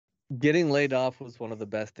Getting laid off was one of the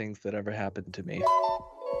best things that ever happened to me.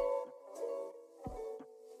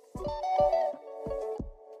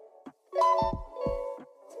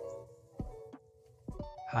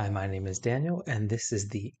 Hi, my name is Daniel, and this is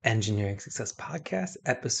the Engineering Success Podcast,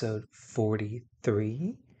 episode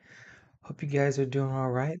 43. Hope you guys are doing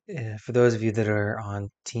all right. For those of you that are on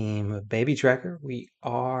Team Baby Tracker, we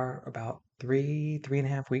are about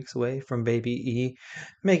 3.5 weeks away from Baby E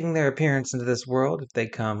making their appearance into this world if they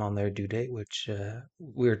come on their due date, which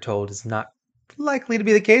we're told is not likely to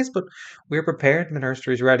be the case, but we're prepared. The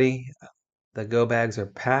nursery's ready. The go bags are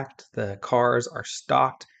packed. The cars are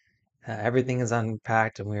stocked. Everything is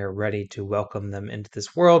unpacked and we are ready to welcome them into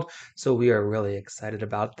this world. So we are really excited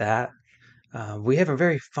about that. We have a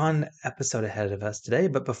very fun episode ahead of us today.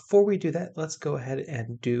 But before we do that, let's go ahead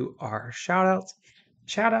and do our shout outs.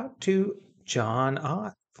 Shout out to John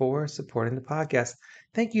Ott for supporting the podcast.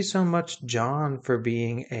 Thank you so much, John, for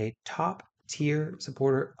being a top tier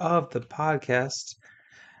supporter of the podcast.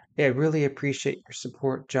 Yeah, I really appreciate your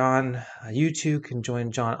support, John. You too can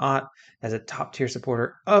join John Ott as a top tier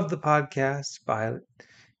supporter of the podcast by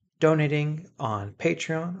donating on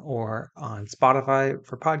Patreon or on Spotify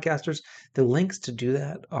for podcasters. The links to do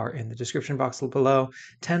that are in the description box below.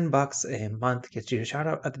 $10 a month gets you a shout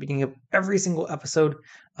out at the beginning of every single episode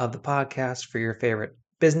of the podcast for your favorite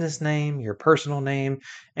business name, your personal name,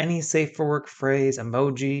 any safe for work phrase,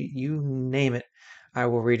 emoji, you name it. I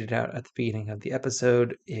will read it out at the beginning of the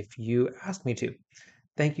episode if you ask me to.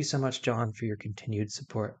 Thank you so much, John, for your continued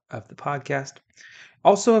support of the podcast.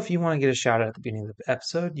 Also, if you want to get a shout out at the beginning of the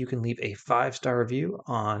episode, you can leave a 5-star review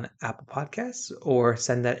on Apple Podcasts or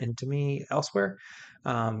send that in to me elsewhere.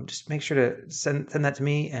 Just make sure to send that to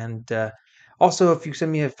me. And also, if you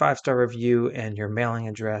send me a 5-star review and your mailing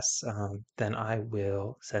address, then I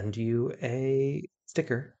will send you a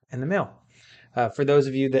sticker in the mail. For those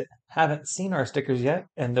of you that haven't seen our stickers yet,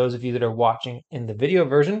 and those of you that are watching in the video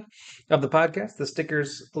version of the podcast, the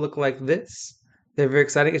stickers look like this. They're very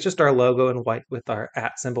exciting. It's just our logo in white with our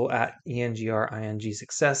at symbol at ENGRING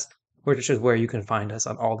success, which is where you can find us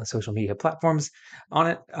on all the social media platforms. On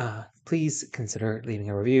it, please consider leaving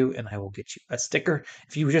a review and I will get you a sticker.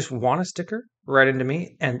 If you just want a sticker, write into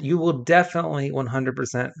me and you will definitely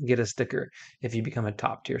 100% get a sticker if you become a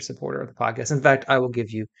top tier supporter of the podcast. In fact, I will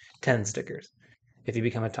give you 10 stickers if you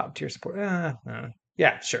become a top tier supporter.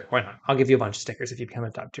 Yeah, sure. Why not? I'll give you a bunch of stickers if you become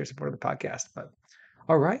a top tier supporter of the podcast. But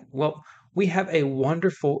all right. Well, we have a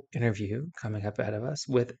wonderful interview coming up ahead of us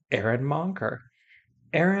with Aaron Moncur.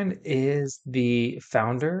 Aaron is the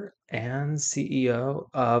founder and CEO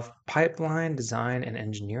of Pipeline Design and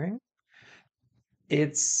Engineering.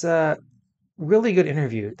 It's a really good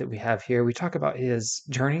interview that we have here. We talk about his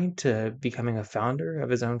journey to becoming a founder of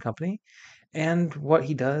his own company and what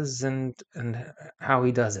he does and how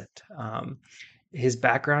he does it. His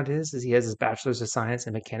background is he has his bachelor's of science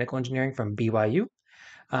in mechanical engineering from BYU.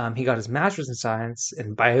 He got his master's in science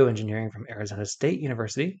in bioengineering from Arizona State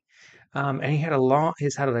University, and he's had a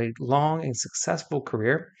long and successful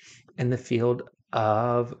career in the field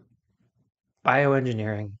of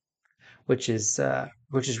bioengineering, which is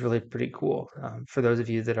really pretty cool. For those of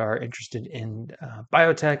you that are interested in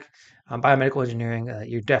biotech, biomedical engineering,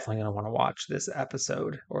 you're definitely going to want to watch this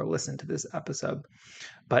episode or listen to this episode.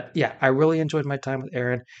 But yeah, I really enjoyed my time with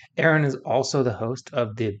Aaron. Aaron is also the host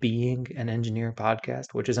of the Being an Engineer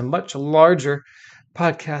podcast, which is a much larger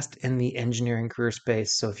podcast in the engineering career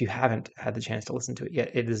space. So if you haven't had the chance to listen to it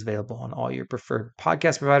yet, it is available on all your preferred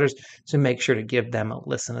podcast providers. So make sure to give them a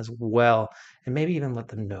listen as well, and maybe even let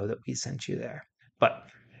them know that we sent you there. But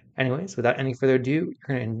anyways, without any further ado, you're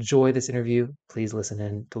going to enjoy this interview. Please listen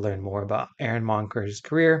in to learn more about Aaron Moncur's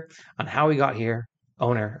career, on how he got here,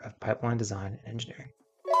 owner of Pipeline Design and Engineering.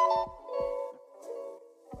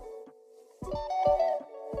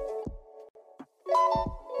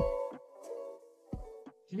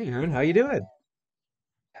 Hey, Aaron, how you doing?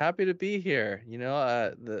 Happy to be here.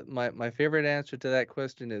 My favorite answer to that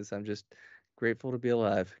question is I'm just grateful to be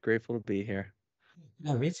alive, grateful to be here.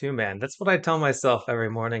 Yeah, me too, man. That's what I tell myself every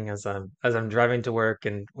morning as I'm driving to work,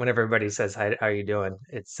 and when everybody says hi, how you doing?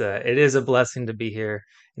 It is a blessing to be here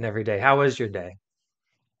and every day. How was your day?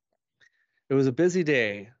 It was a busy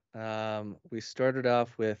day. We started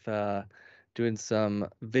off with doing some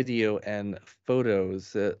video and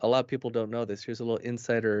photos. A lot of people don't know this. Here's a little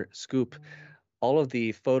insider scoop. All of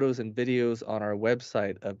the photos and videos on our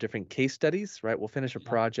website of different case studies, right? We'll finish a Yeah.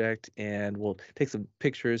 project and we'll take some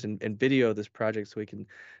pictures and video this project so we can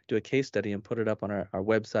do a case study and put it up on our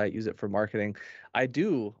website, use it for marketing. I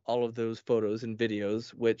do all of those photos and videos,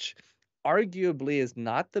 which arguably is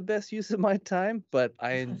not the best use of my time, but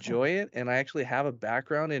I enjoy it. And I actually have a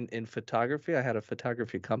background in photography. I had a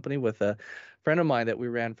photography company with a friend of mine that we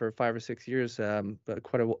ran for 5 or 6 years, but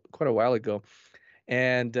quite a while ago.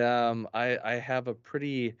 And I have a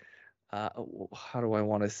pretty how do I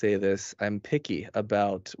want to say this? I'm picky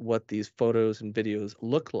about what these photos and videos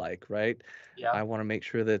look like, right? Yeah. I want to make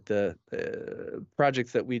sure that the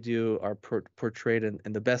projects that we do are portrayed in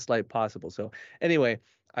the best light possible. So, anyway,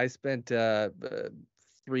 I spent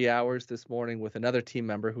 3 hours this morning with another team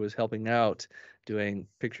member who was helping out doing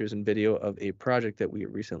pictures and video of a project that we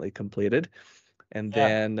recently completed. And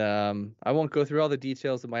Yeah. then I won't go through all the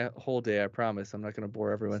details of my whole day, I promise. I'm not going to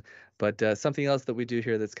bore everyone. But something else that we do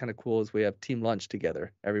here that's kind of cool is we have team lunch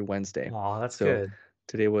together every Wednesday. Oh, that's So good.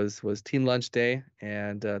 today was team lunch day,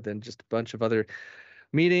 and then just a bunch of other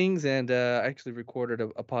meetings. And I actually recorded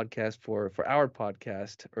a podcast for our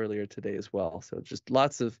podcast earlier today as well. So just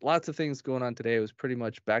lots of things going on today. It was pretty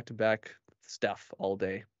much back to back stuff all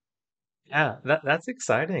day. Yeah, that's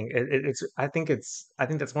exciting. It's I think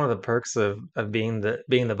that's one of the perks of being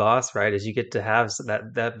the boss, right? Is you get to have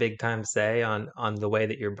that big time say on the way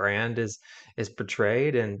that your brand is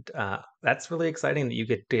portrayed, and that's really exciting that you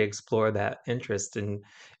get to explore that interest in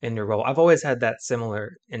your role. I've always had that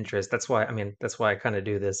similar interest. That's why, I mean, that's why I kind of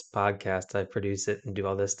do this podcast. I produce it and do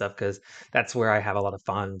all this stuff because that's where I have a lot of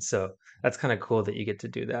fun. So that's kind of cool that you get to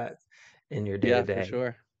do that in your day to Yeah, for day.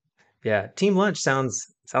 sure. Yeah, team lunch sounds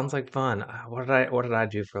like fun. What did I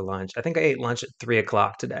do for lunch? I think I ate lunch at 3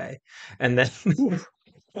 o'clock today, and then Oof,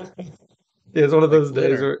 it was one of like those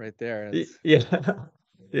days glitter where, right there. It's yeah,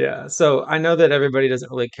 yeah. So I know that everybody doesn't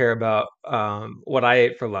really care about what I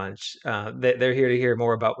ate for lunch. They're here to hear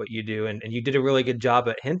more about what you do, and you did a really good job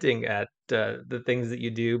at hinting at the things that you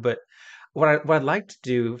do. But what I'd like to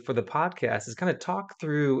do for the podcast is kind of talk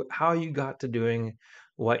through how you got to doing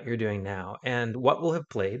what you're doing now. And what we'll have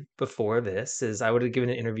played before this is I would have given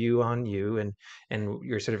an interview on you and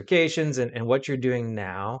your certifications and what you're doing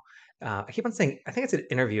now. I keep on saying, I think it's an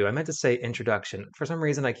interview. I meant to say introduction. For some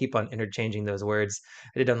reason, I keep on interchanging those words.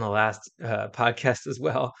 I did on the last podcast as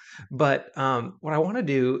well. But what I want to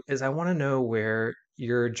do is I want to know where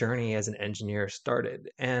your journey as an engineer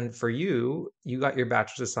started. And for you, you got your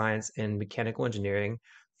bachelor's of science in mechanical engineering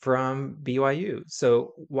from BYU.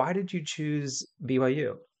 So why did you choose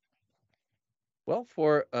BYU? Well,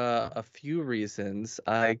 for a few reasons.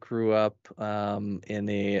 I grew up in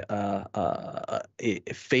a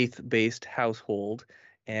faith-based household,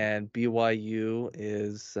 and BYU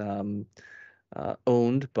is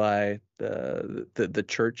owned by the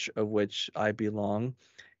church of which I belong, Mhm.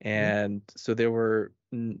 and so there were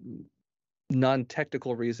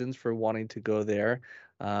non-technical reasons for wanting to go there.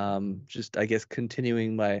 Just I guess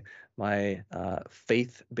continuing my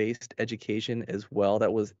faith-based education as well.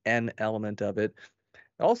 That was an element of it.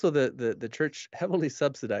 Also, the church heavily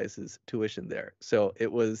subsidizes tuition there, so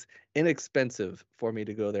it was inexpensive for me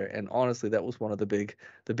to go there. And honestly, that was one of the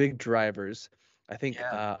big drivers.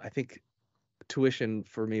 Yeah. I think tuition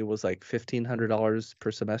for me was like $1,500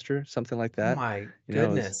 per semester, something like Oh that. my It was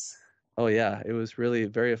goodness. Oh yeah, it was really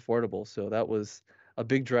very affordable. So that was a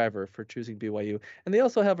big driver for choosing BYU. And they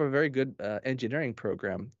also have a very good engineering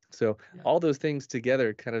program. So Yeah. all those things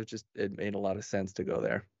together kind of just it made a lot of sense to go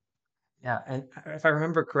there. Yeah. And if I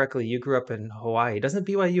remember correctly, you grew up in Hawaii. Doesn't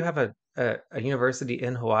BYU have a university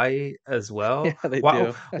in Hawaii as well? Yeah, they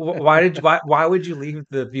do. Why would you leave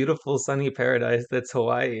the beautiful sunny paradise that's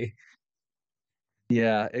Hawaii?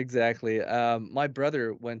 Yeah, exactly. My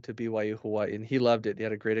brother went to BYU Hawaii and he loved it. He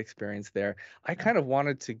had a great experience there. I Yeah. kind of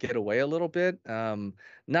wanted to get away a little bit, not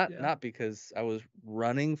Yeah. not because I was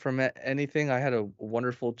running from anything. I had a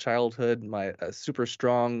wonderful childhood, my super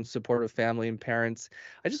strong, supportive family and parents.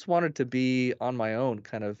 I just wanted to be on my own,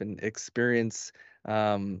 kind of, and experience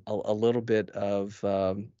a little bit of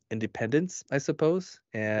independence, I suppose.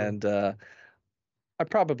 Sure. And I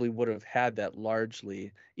probably would have had that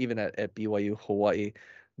largely even at BYU Hawaii,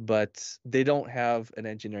 but they don't have an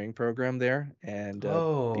engineering program there, and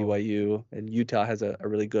Oh. BYU and Utah has a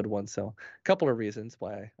really good one. So a couple of reasons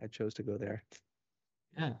why I chose to go there.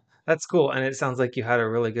 Yeah, that's cool. And it sounds like you had a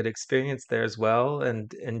really good experience there as well.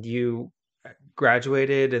 And you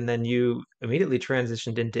graduated and then you immediately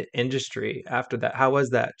transitioned into industry after that. How was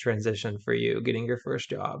that transition for you, getting your first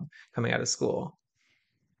job coming out of school?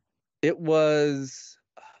 It was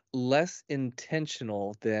less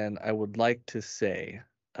intentional than I would like to say.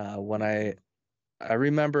 When I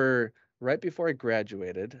remember right before I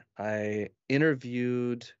graduated, I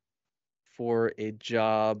interviewed for a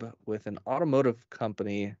job with an automotive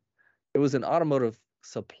company. It was an automotive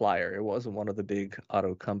supplier. It wasn't one of the big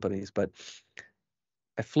auto companies, but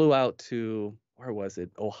I flew out to, where was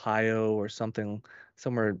it? Ohio or something,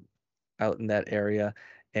 somewhere out in that area,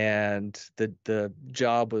 and the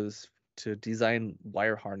job was to design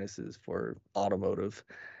wire harnesses for automotive,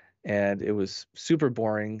 and it was super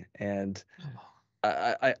boring. And Oh,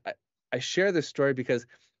 I I I, I share this story because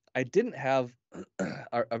I didn't have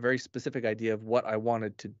a very specific idea of what I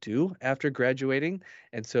wanted to do after graduating,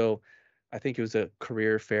 and so I think it was a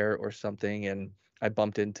career fair or something, and I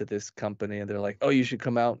bumped into this company, and they're like, "Oh, you should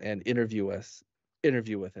come out and interview with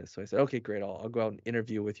us." So I said, "Okay, great. I'll go out and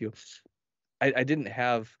interview with you." I didn't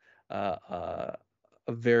have a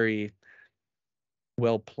very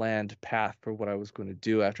well planned path for what I was going to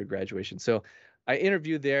do after graduation. So I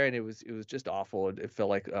interviewed there, and it was just awful. It felt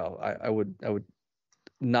like, oh, I would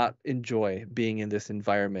not enjoy being in this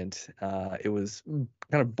environment. It was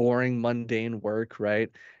kind of boring, mundane work,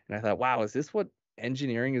 right? And I thought, wow, is this what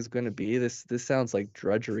engineering is going to be? This sounds like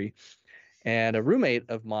drudgery. And a roommate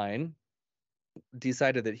of mine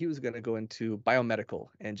decided that he was going to go into biomedical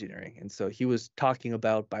engineering. And so he was talking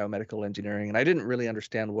about biomedical engineering, and I didn't really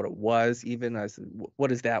understand what it was. Even I said,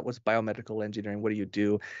 what is that? What's biomedical engineering? What do you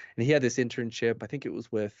do?" And he had this internship, I think it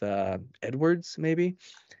was with Edwards, maybe.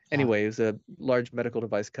 yeah. Anyway, it was a large medical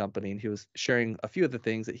device company, and he was sharing a few of the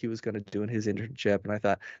things that he was going to do in his internship. And I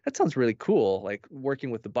thought, that sounds really cool, like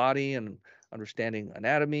working with the body and understanding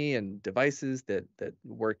anatomy and devices that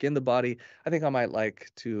work in the body. I think I might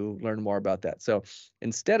like to learn more about that. So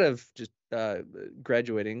instead of just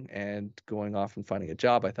graduating and going off and finding a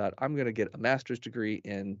job, I thought, I'm going to get a master's degree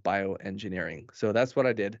in bioengineering. So that's what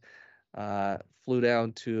I did. Flew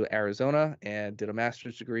down to Arizona and did a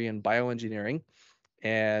master's degree in bioengineering.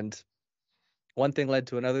 And one thing led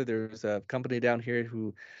to another. There's a company down here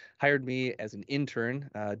who hired me as an intern,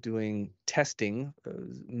 doing testing,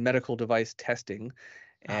 medical device testing.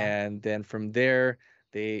 Oh, And then from there,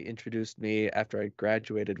 they introduced me after I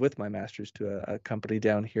graduated with my master's to a company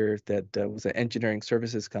down here that was an engineering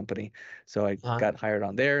services company. So I uh, got hired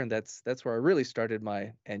on there, and that's where I really started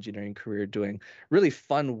my engineering career, doing really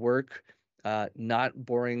fun work, not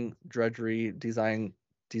boring drudgery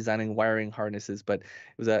designing wiring harnesses, but it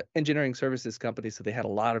was a engineering services company, so they had a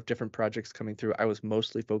lot of different projects coming through. I was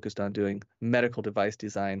mostly focused on doing medical device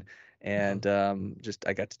design, mhm. and just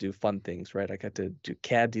I got to do fun things, right? I got to do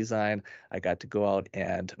CAD design. I got to go out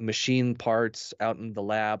and machine parts out in the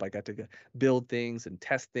lab. I got to build things and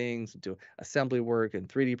test things, and do assembly work and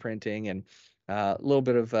 3D printing, and a little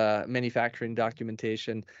bit of manufacturing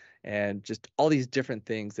documentation, and just all these different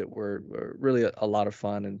things that were really a lot of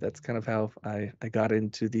fun. And that's kind of how I got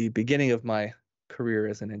into the beginning of my career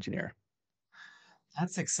as an engineer.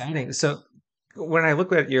 That's exciting. So when I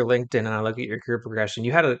look at your LinkedIn and I look at your career progression,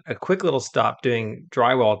 you had a quick little stop doing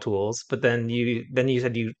drywall tools, but then you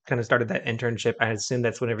said you kind of started that internship. I assume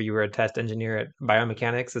that's whenever you were a test engineer at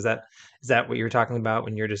biomechanics. Is that what you were talking about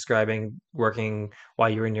when you're describing working while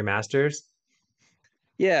you were in your master's?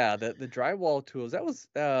 Yeah, the drywall tools, that was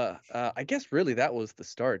I guess really that was the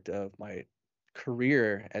start of my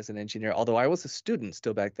career as an engineer. Although I was a student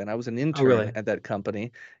still back then. I was an Oh, intern really? at that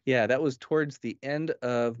company. Yeah, that was towards the end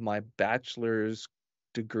of my bachelor's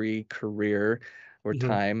degree career or Hmm.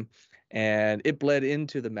 time. And it bled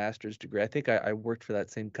into the master's degree. I think I worked for that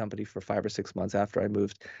same company for 5 or 6 months after I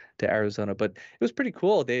moved to Arizona. But it was pretty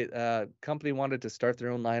cool. They company wanted to start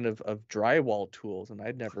their own line of drywall tools, and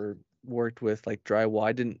I'd never worked with like drywall.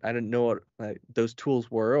 I didn't know what those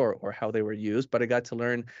tools were, or how they were used, but I got to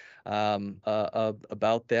learn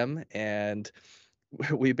about them. And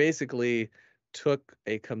we basically took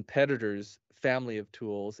a competitor's family of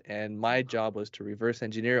tools, and my job was to reverse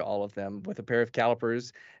engineer all of them with a pair of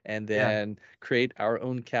calipers, and Yeah. then create our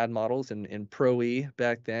own CAD models in Pro E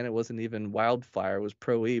back then. It wasn't even Wildfire, it was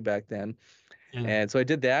Pro E back then. Yeah. And so I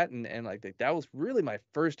did that, and like that was really my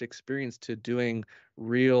first experience to doing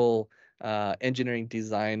real engineering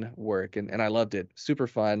design work, and I loved it. Super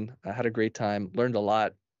fun. I had a great time, learned a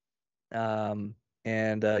lot. And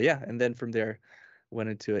yeah, and then from there went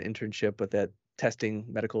into an internship with that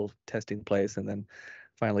medical testing place, and then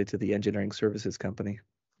finally to the engineering services company.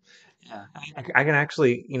 Yeah, I can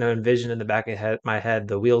actually, envision in the back of my head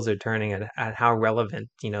the wheels are turning at how relevant,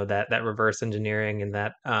 that reverse engineering and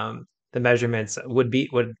that the measurements would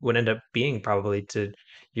end up being probably to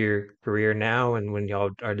your career now and when y'all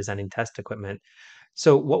are designing test equipment.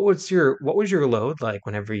 So what was your load like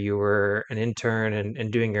whenever you were an intern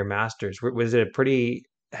and doing your master's? Was it a pretty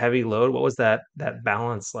heavy load? What was that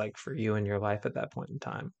balance like for you in your life at that point in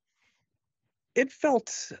time? It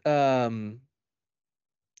felt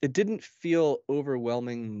it didn't feel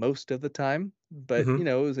overwhelming most of the time, but Hmm.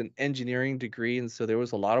 it was an engineering degree, and so there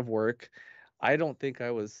was a lot of work. I don't think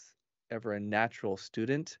I was ever a natural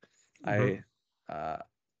student. Hmm. I uh,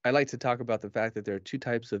 I like to talk about the fact that there are two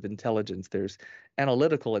types of intelligence. There's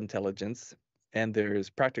analytical intelligence and there's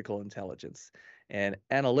practical intelligence. And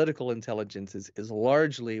analytical intelligence is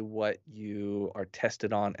largely what you are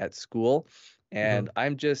tested on at school. And Hmm.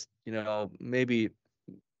 I'm just, maybe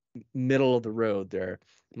middle of the road there.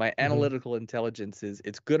 My Hmm. analytical intelligence is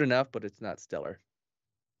it's good enough, but it's not stellar.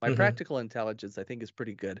 My Hmm. practical intelligence, I think, is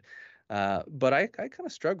pretty good. But I kind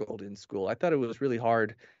of struggled in school. I thought it was really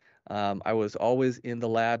hard. I was always in the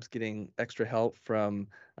labs getting extra help from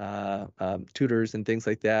tutors and things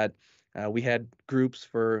like that. We had groups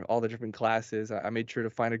for all the different classes. I made sure to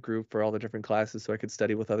find a group for all the different classes so I could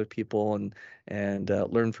study with other people and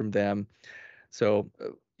learn from them. So,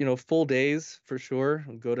 full days for sure.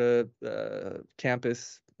 Go to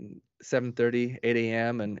campus 7:30, 8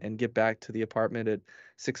 a.m. and get back to the apartment at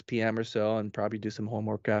 6 p.m. or so and probably do some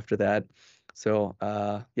homework after that. So,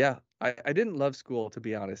 yeah, I didn't love school, to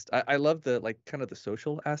be honest. I love the like kind of the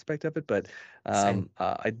social aspect of it, but Same.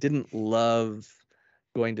 I didn't love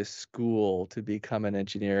going to school to become an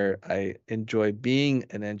engineer. I enjoy being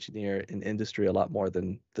an engineer in industry a lot more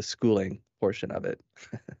than the schooling portion of it.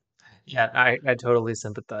 Yeah, I totally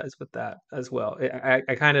sympathize with that as well. I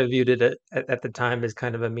kind of viewed it at the time as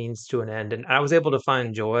kind of a means to an end, and I was able to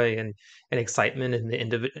find joy and excitement in the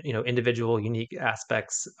individual unique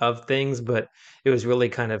aspects of things, but it was really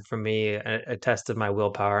kind of for me a test of my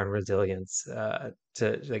willpower and resilience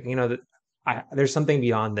to like that there's something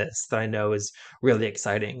beyond this that I know is really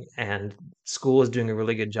exciting, and school is doing a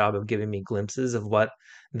really good job of giving me glimpses of what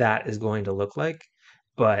that is going to look like,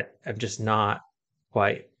 but I'm just not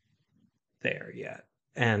quite there yet.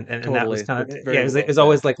 And that was Totally. kind That's of yeah, very it well was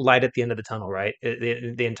always said. like light at the end of the tunnel, right?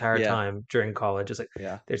 The entire Yeah. time during college, it's like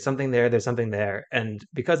Yeah. there's something there, there's something there, and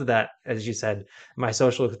because of that, as you said, my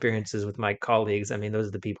social experiences with my colleagues, I mean, those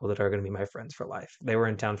are the people that are going to be my friends for life. They were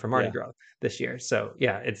in town for Mardi Yeah. Gras this year, so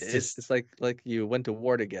yeah, it's It's just like you went to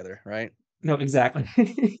war together, right? no, exactly.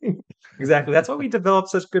 Exactly. That's why we develop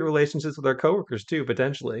such good relationships with our coworkers too,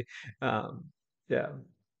 potentially. Um, yeah.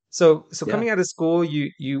 So Yeah. coming out of school,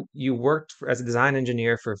 you worked as a design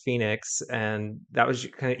engineer for Phoenix, and that was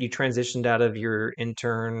kind of you transitioned out of your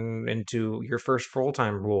intern into your first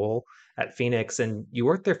full-time role at Phoenix, and you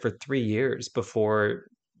worked there for 3 years before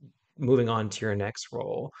moving on to your next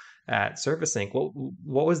role at ServiceInc.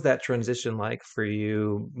 What was that transition like for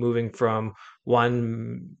you, moving from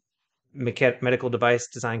one medical device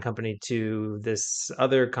design company to this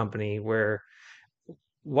other company where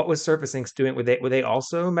what was ServiceInc's doing? Were they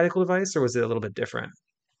also medical device or was it a little bit different?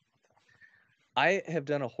 I have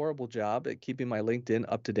done a horrible job at keeping my LinkedIn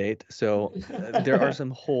up to date. So there are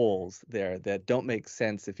some holes there that don't make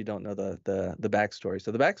sense if you don't know the backstory.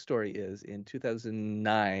 So the backstory is in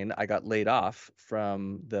 2009, I got laid off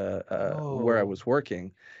from the where I Oh, was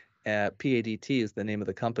working. PADT is the name of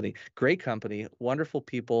the company. Great company, wonderful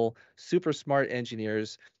people, super smart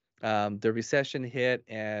engineers. The recession hit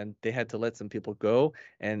and they had to let some people go.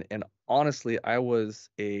 And honestly, I was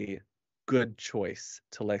a good choice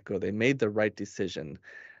to let go. They made the right decision.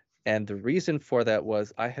 And the reason for that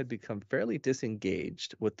was I had become fairly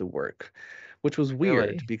disengaged with the work, which was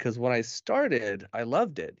weird really? because when I started, I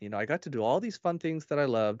loved it. I got to do all these fun things that I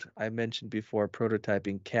loved. I mentioned before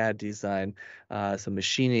prototyping, CAD design, some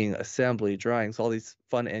machining, assembly, drawings, all these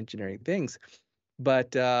fun engineering things.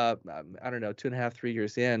 But I don't know, 2.5, 3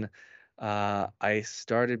 years in, I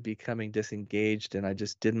started becoming disengaged and I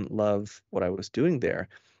just didn't love what I was doing there.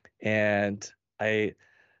 And I,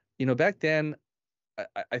 back then,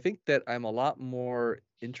 I think that I'm a lot more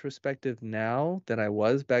introspective now than I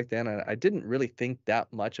was back then. I didn't really think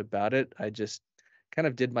that much about it. I just kind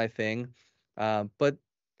of did my thing. But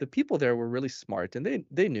the people there were really smart and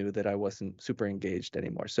they knew that I wasn't super engaged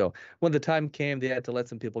anymore. So when the time came, they had to let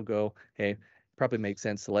some people go. Hey, probably makes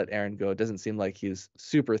sense to let Aaron go. It doesn't seem like he's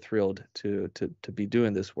super thrilled to be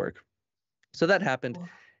doing this work. So that happened,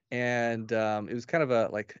 and it was kind of a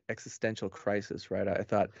like existential crisis, right? I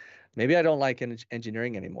thought maybe I don't like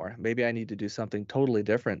engineering anymore. Maybe I need to do something totally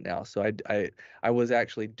different now. So I was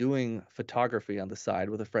actually doing photography on the side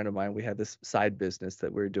with a friend of mine. We had this side business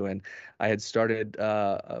that we were doing. I had started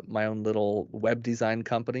my own little web design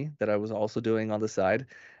company that I was also doing on the side,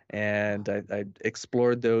 and I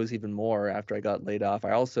explored those even more after I got laid off.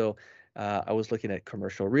 I was looking at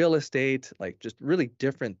commercial real estate, like just really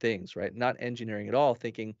different things, right? Not engineering at all,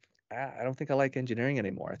 thinking, I don't think I like engineering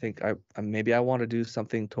anymore. I think maybe I want to do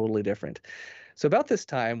something totally different. So about this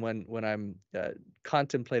time when I'm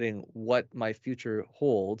contemplating what my future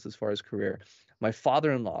holds as far as career, my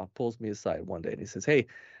father-in-law pulls me aside one day and he says, "Hey,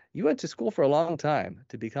 you went to school for a long time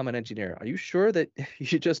to become an engineer. Are you sure that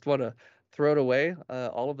you just want to throw it away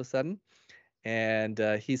all of a sudden? And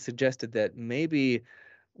he suggested that maybe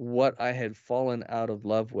what I had fallen out of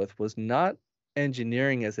love with was not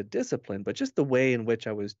engineering as a discipline, but just the way in which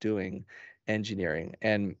I was doing engineering.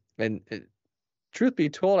 And truth be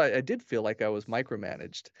told, I did feel like I was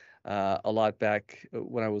micromanaged a lot back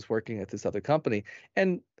when I was working at this other company.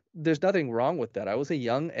 And there's nothing wrong with that. I was a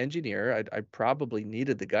young engineer. I probably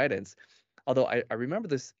needed the guidance. Although I remember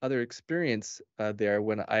this other experience there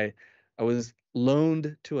when I was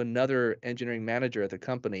loaned to another engineering manager at the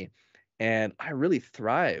company, and I really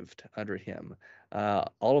thrived under him.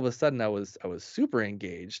 All of a sudden, I was super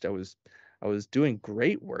engaged. I was doing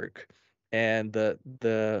great work, and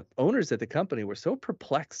the owners at the company were so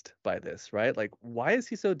perplexed by this, right? Like, why is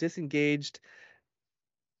he so disengaged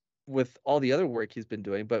with all the other work he's been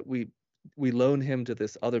doing, but we loan him to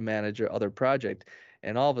this other manager, other project,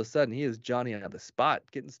 and all of a sudden he is Johnny on the spot,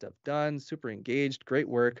 getting stuff done, super engaged, great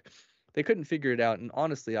work. They couldn't figure it out, and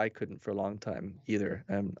honestly, I couldn't for a long time either.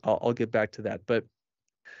 I'll get back to that, but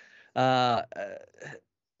uh, uh,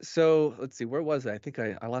 so let's see, where was I? I think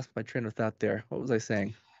I lost my train of thought there. What was I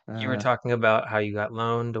saying? You were Uh, talking about how you got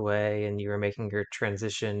loaned away and you were making your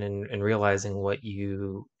transition and realizing what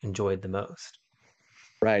you enjoyed the most.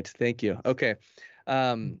 right. Thank you. Okay.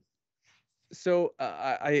 Um, so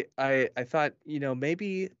I thought,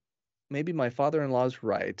 maybe my father-in-law's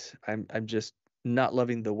right. I'm just not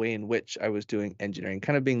loving the way in which I was doing engineering,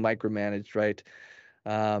 kind of being micromanaged, right?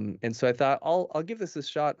 And so I thought I'll give this a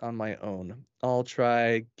shot on my own. I'll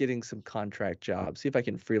try getting some contract jobs, see if I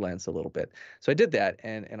can freelance a little bit. So I did that,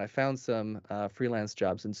 and I found some freelance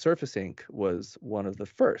jobs, and Surface Inc. was one of the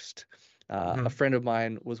first. A Hmm. friend of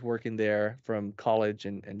mine was working there from college,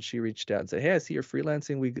 and she reached out and said, "Hey, I see you're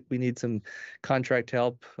freelancing. We need some contract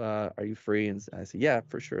help. Are you free?" And I said, "Yeah,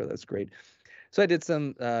 for sure. That's great." So I did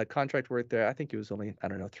some contract work there. I think it was only, I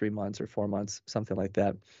don't know, 3 months or 4 months, something like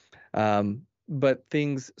that. But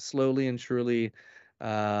things slowly and surely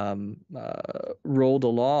rolled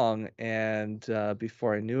along, and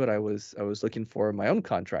before I knew it, I was looking for my own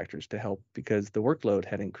contractors to help because the workload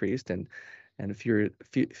had increased, and a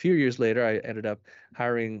few years later, I ended up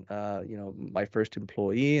hiring my first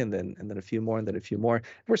employee, and then a few more, and then a few more.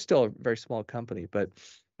 We're still a very small company, but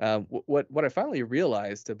what I finally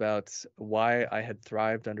realized about why I had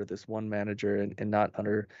thrived under this one manager and not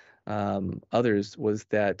under others was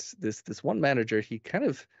that this one manager, he kind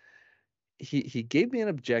of he gave me an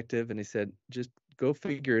objective, and he said, just go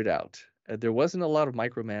figure it out. There wasn't a lot of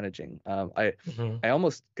micromanaging. Hmm. I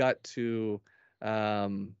almost got to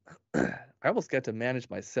um, I almost got to manage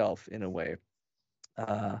myself in a way.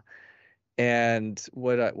 Uh, and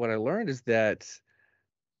what I learned is that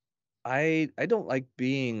I don't like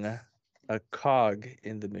being a cog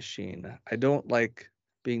in the machine. I don't like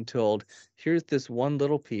being told, here's this one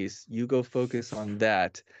little piece, you go focus on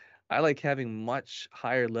that. I like having much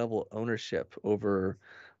higher level ownership over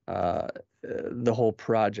the whole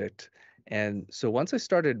project. And so once I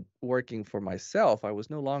started working for myself, I was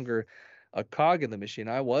no longer a cog in the machine.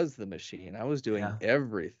 I was the machine. I was doing Yeah.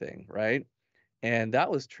 everything, right? And that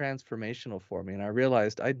was transformational for me. And I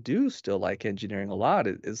realized I do still like engineering a lot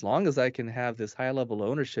as long as I can have this high level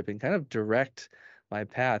ownership and kind of direct my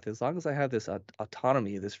path, as long as I have this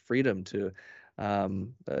autonomy, this freedom to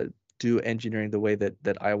um, uh, do engineering the way that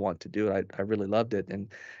I want to do it. I really loved it.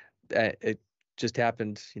 And it just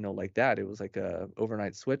happened, like that. It was like a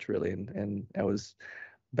overnight switch, really. And I was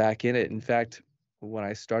back in it. In fact, when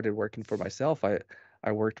I started working for myself,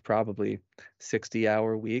 I worked probably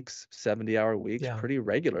 60-hour weeks, 70-hour weeks Yeah. pretty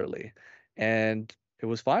regularly. And it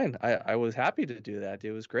was fine. I was happy to do that.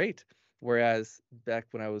 It was great. Whereas back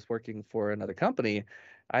when I was working for another company,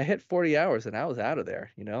 I hit 40 hours and I was out of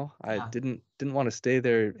there, I Yeah. didn't want to stay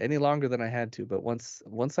there any longer than I had to. But once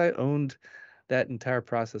I owned that entire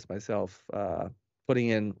process myself, putting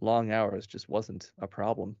in long hours just wasn't a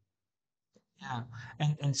problem. Yeah.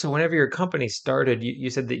 And so whenever your company started, you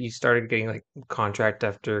said that you started getting like contract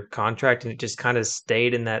after contract and it just kind of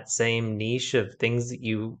stayed in that same niche of things that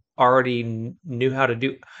you already knew how to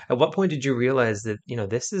do. At what point did you realize that,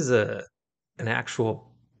 this is an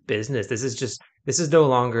actual business? This is no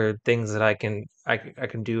longer things that I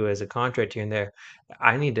can do as a contract here and there.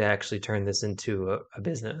 I need to actually turn this into a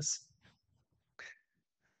business.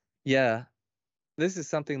 Yeah, this is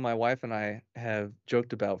something my wife and I have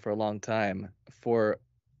joked about for a long time. For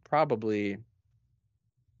probably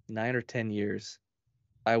 9 or 10 years,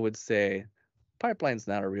 I would say pipeline's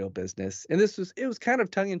not a real business. And it was kind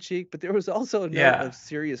of tongue in cheek, but there was also a note Yeah. of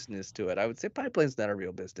seriousness to it. I would say pipeline's not a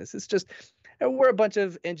real business. It's just we're a bunch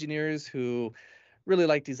of engineers who really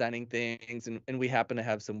like designing things, and we happen to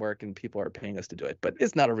have some work and people are paying us to do it, but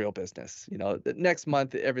it's not a real business. The next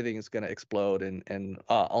month everything is going to explode, and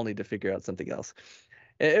I'll need to figure out something else.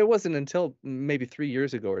 It wasn't until maybe 3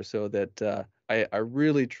 years ago or so that I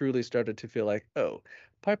really truly started to feel like, oh,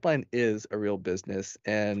 pipeline is a real business,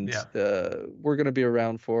 and Yeah. we're going to be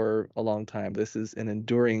around for a long time. This is an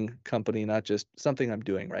enduring company, not just something I'm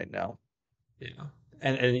doing right now. Yeah.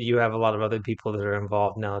 And you have a lot of other people that are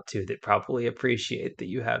involved now too that probably appreciate that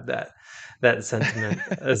you have that sentiment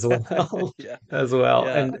as well Yeah, as well.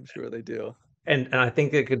 yeah, I'm sure they do. And I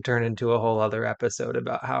think it could turn into a whole other episode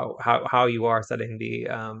about how you are setting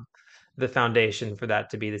the foundation for that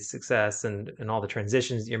to be the success and all the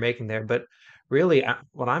transitions that you're making there. But really,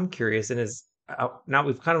 what I'm curious in is now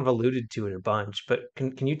we've kind of alluded to it a bunch, but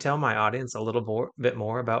can you tell my audience a little bit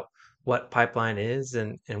more about what pipeline is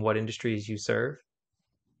and what industries you serve?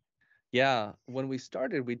 Yeah, when we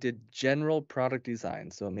started, we did general product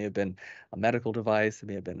design. So it may have been a medical device, it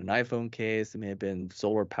may have been an iPhone case, it may have been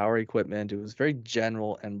solar power equipment. It was very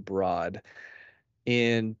general and broad.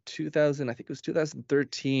 In 2000, I think it was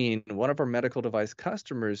 2013, one of our medical device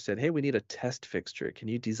customers said, "Hey, we need a test fixture. Can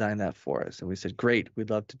you design that for us?" And we said, "Great, we'd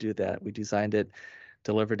love to do that." We designed it,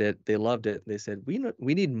 delivered it. They loved it. They said,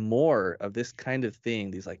 we need more of this kind of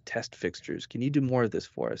thing, these like test fixtures. Can you do more of this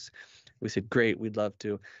for us?" We said, "Great, we'd love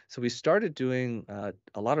to." So we started doing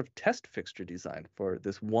a lot of test fixture design for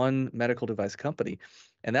this one medical device company.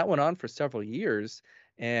 And that went on for several years.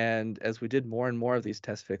 And as we did more and more of these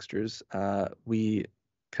test fixtures, we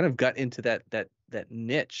kind of got into that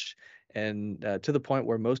niche, and to the point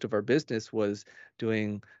where most of our business was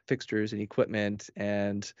doing fixtures and equipment,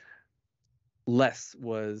 and less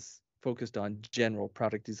was focused on general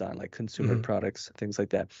product design, like consumer Hmm. products, things like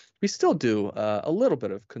that. We still do a little bit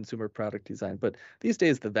of consumer product design, but these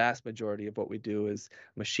days the vast majority of what we do is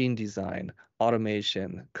machine design,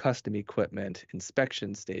 automation, custom equipment,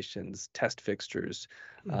 inspection stations, test fixtures,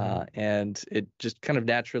 Hmm. and it just kind of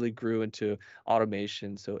naturally grew into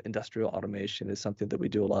automation. So industrial automation is something that we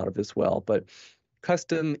do a lot of as well. But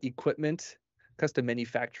custom equipment, custom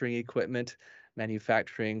manufacturing equipment,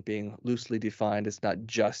 manufacturing being loosely defined, it's not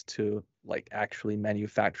just to like actually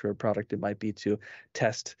manufacture a product. It might be to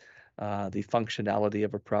test the functionality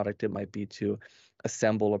of a product. It might be to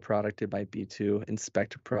assemble a product. It might be to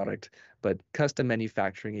inspect a product. But custom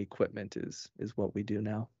manufacturing equipment is what we do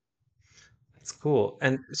now. That's cool.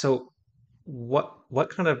 And so what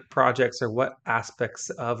kind of projects or what aspects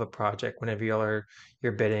of a project whenever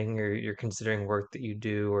you're bidding or you're considering work that you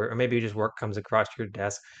do or maybe just work comes across your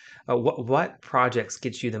desk, what projects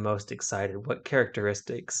get you the most excited? What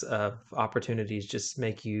characteristics of opportunities just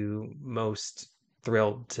make you most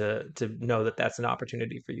thrilled to know that that's an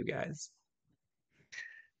opportunity for you guys?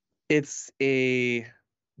 It's a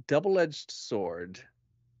double-edged sword.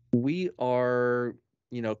 We are,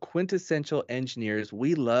 quintessential engineers.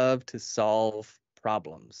 We love to solve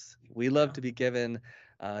problems. We love Yeah. to be given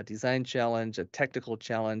a design challenge, a technical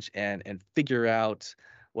challenge, and figure out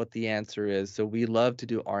what the answer is. So we love to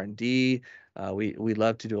do R&D. We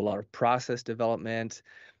love to do a lot of process development.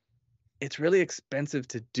 It's really expensive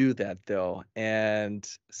to do that though, and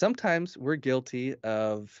sometimes we're guilty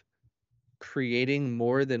of creating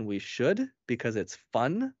more than we should because it's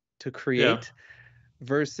fun to Yeah. create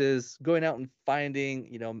versus going out and finding,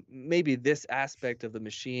 maybe this aspect of the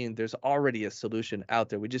machine, there's already a solution out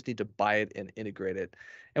there. We just need to buy it and integrate it.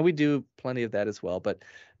 And we do plenty of that as well. But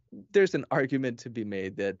there's an argument to be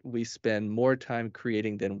made that we spend more time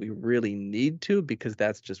creating than we really need to because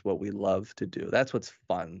that's just what we love to do. That's what's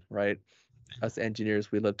fun, right? Us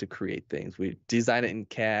engineers, we love to create things. We design it in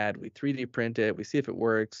CAD, we 3D print it, we see if it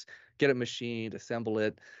works, get it machined, assemble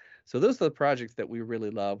it. So those are the projects that we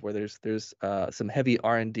really love, where there's some heavy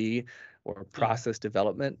R&D or Yeah. process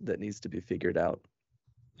development that needs to be figured out.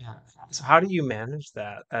 Yeah. So how do you manage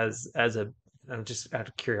that as a I'm just out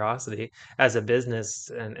of curiosity, as a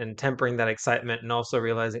business and tempering that excitement and also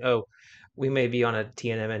realizing, oh, we may be on a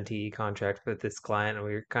TNMNT contract with this client and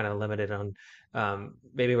we're kind of limited on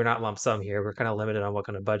maybe we're not lump sum here. We're kind of limited on what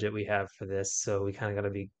kind of budget we have for this. So we kind of got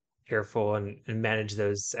to be careful and manage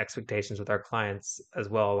those expectations with our clients as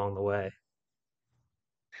well along the way.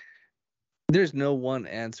 There's no one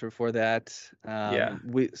answer for that. Yeah.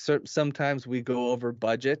 Sometimes we go over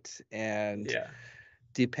budget, and Yeah.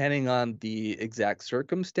 depending on the exact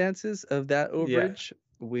circumstances of that Yeah. overage,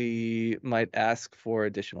 we might ask for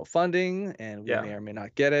additional funding, and we Yeah. may or may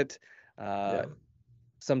not get it. Uh, Yeah.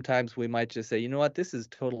 Sometimes we might just say, you know what, this is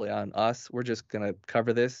totally on us. We're just gonna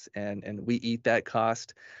cover this, and we eat that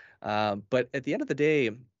cost. But at the end of the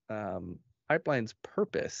day, um, pipeline's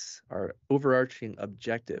purpose, our overarching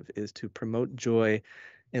objective, is to promote joy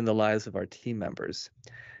in the lives of our team members.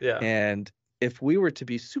 Yeah. And if we were to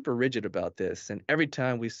be super rigid about this, and every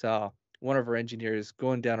time we saw one of our engineers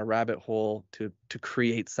going down a rabbit hole to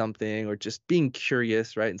create something or just being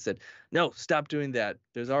curious, right, and said, "No, stop doing that.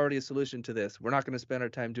 There's already a solution to this. We're not going to spend our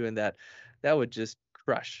time doing that," that would just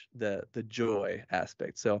crush the joy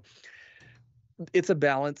aspect. So it's a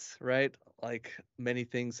balance, right? Like many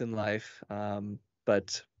things in life,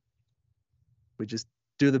 but we just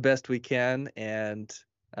do the best we can, and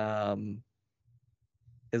um,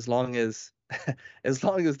 as long as as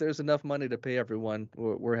long as there's enough money to pay everyone,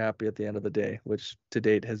 we're happy at the end of the day, which to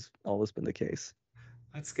date has always been the case.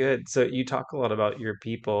 That's good. So you talk a lot about your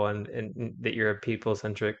people and that you're a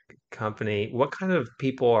people-centric company. What kind of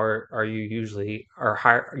people are you usually are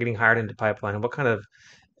getting hired into Pipeline? What kind of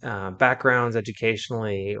backgrounds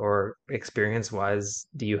educationally or experience-wise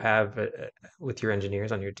do you have with your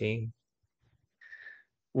engineers on your team?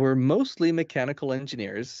 We're mostly mechanical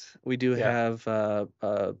engineers. We do Yeah. have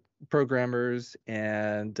programmers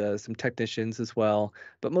and some technicians as well,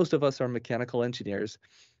 but most of us are mechanical engineers.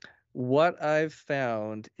 What I've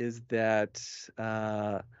found is that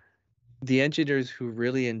the engineers who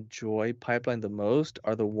really enjoy pipeline the most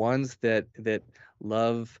are the ones that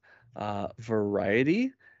love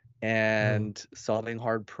variety Mm, and solving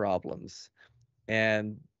hard problems.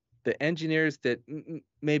 And the engineers that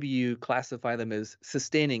maybe you classify them as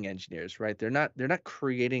sustaining engineers, right? They're not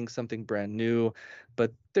creating something brand new,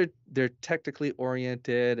 but they're technically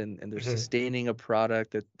oriented and they're mhm, sustaining a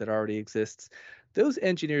product that already exists. Those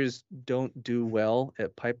engineers don't do well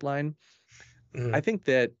at pipeline. I mhm, think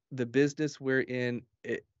that the business we're in,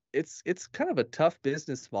 it's kind of a tough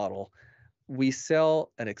business model. We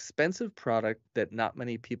sell an expensive product that not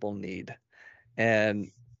many people need,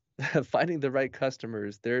 and finding the right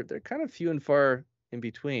customers, they're kind of few and far in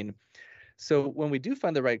between. So when we do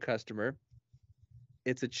find the right customer,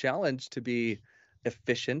 it's a challenge to be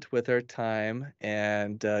efficient with our time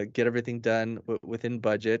and get everything done within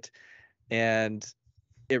budget. And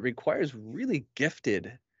it requires really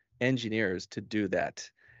gifted engineers to do that.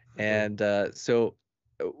 mhm. And uh,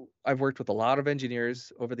 I've worked with a lot of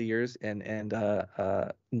engineers over the years, and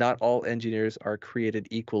not all engineers are created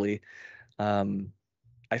equally. Um,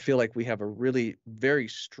 I feel like we have a really very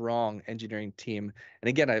strong engineering team. And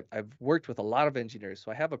again, I've worked with a lot of engineers,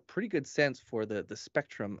 so I have a pretty good sense for the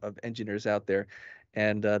spectrum of engineers out there.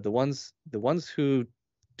 And the ones who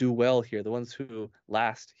do well here, the ones who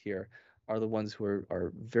last here, are the ones who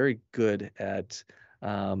are very good at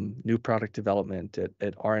new product development,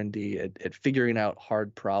 at R&D, at figuring out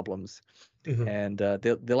hard problems, Mhm. and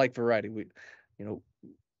they like variety. You know,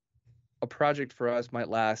 a project for us might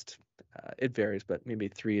last, it varies, but maybe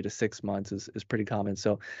 3 to 6 months is pretty common.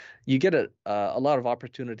 So you get a lot of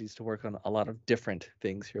opportunities to work on a lot of different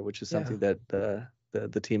things here, which is Yeah. something that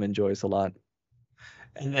the team enjoys a lot.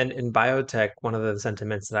 And then in biotech, one of the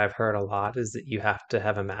sentiments that I've heard a lot is that you have to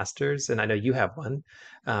have a master's, and I know you have one,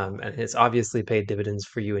 and it's obviously paid dividends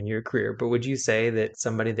for you in your career. But would you say that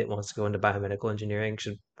somebody that wants to go into biomedical engineering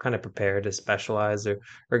should kind of prepare to specialize or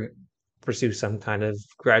pursue some kind of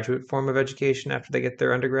graduate form of education after they get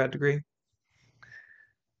their undergrad degree?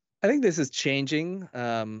 I think this is changing.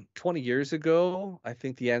 20 years ago, I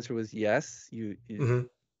think the answer was yes. You Hmm.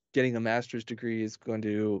 getting a master's degree is going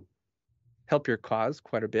to help your cause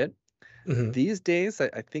quite a bit. Hmm. These days,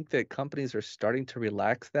 I think that companies are starting to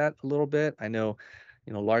relax that a little bit. I know,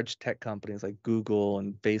 large tech companies like Google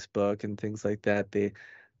and Facebook and things like that, they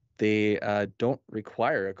don't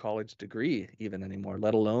require a college degree even anymore,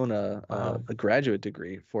 let alone Wow. a graduate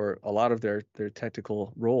degree for a lot of their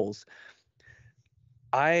technical roles.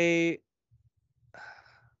 I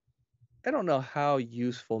I don't know how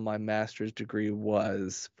useful my master's degree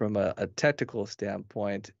was from a technical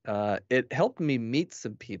standpoint. It helped me meet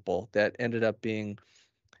some people that ended up being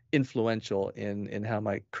influential in how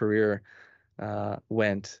my career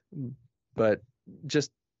went. But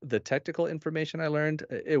just the technical information I learned,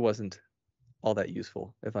 it wasn't all that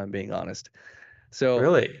useful, if I'm being honest. So,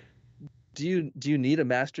 Really? do you need a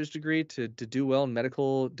master's degree to do well in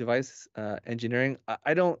medical device engineering?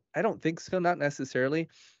 I don't think so, not necessarily.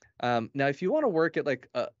 Now, if you want to work at like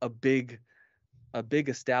a big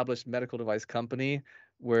established medical device company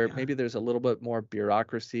where Yeah. maybe there's a little bit more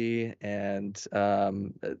bureaucracy and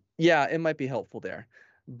yeah, it might be helpful there.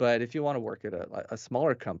 But if you want to work at a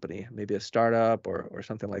smaller company, maybe a startup or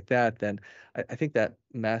something like that, then I think that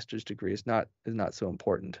master's degree is not so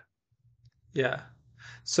important. Yeah.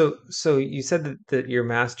 So you said that your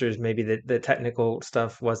master's maybe the technical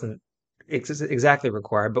stuff wasn't exactly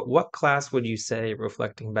required, but what class would you say,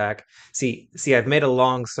 reflecting back? See, I've made a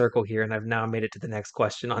long circle here, and I've now made it to the next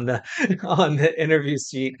question on the on the interview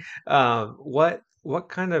sheet. What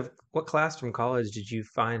class from college did you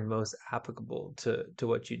find most applicable to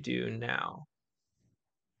what you do now?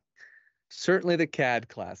 Certainly the CAD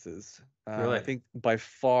classes. I Really? think by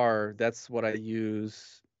far that's what I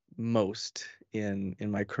use most in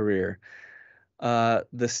my career.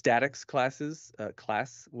 The statics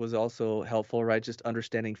class was also helpful, right? Just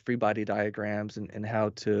understanding free body diagrams and how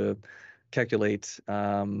to calculate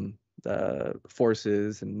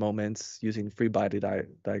forces and moments using free body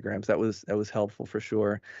diagrams. That was helpful for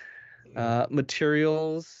sure. Hmm.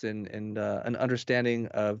 Materials and an understanding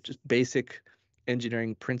of just basic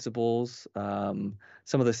engineering principles.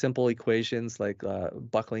 Some of the simple equations like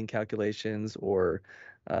buckling calculations or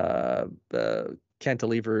uh, uh,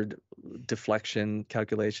 cantilevered deflection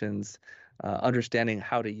calculations. Understanding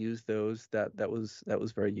how to use those that was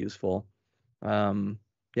very useful. Um,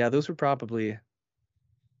 yeah, those were probably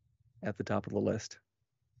at the top of the list.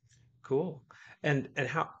 Cool. And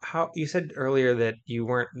how you said earlier that you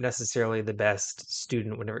weren't necessarily the best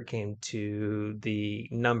student whenever it came to the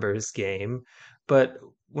numbers game, but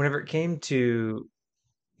whenever it came to,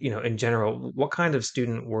 in general, what kind of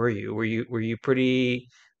student were you? Were you pretty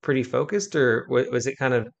focused, or was it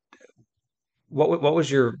kind of what was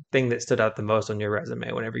your thing that stood out the most on your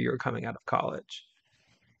resume whenever you were coming out of college?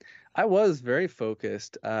 I was very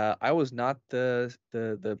focused. I was not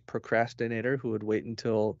the procrastinator who would wait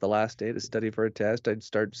until the last day to study for a test. I'd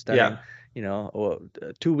start studying, Yeah,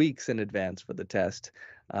 2 weeks in advance for the test.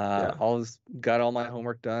 yeah, Always got all my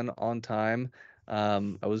homework done on time. I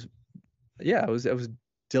was, yeah, I was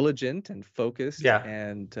diligent and focused yeah,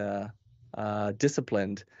 and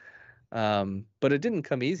disciplined. But it didn't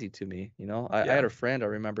come easy to me. I had yeah. a friend I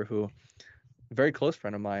remember who, a very close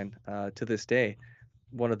friend of mine, to this day,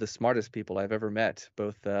 one of the smartest people I've ever met,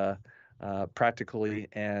 both practically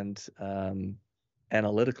and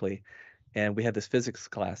analytically. And we had this physics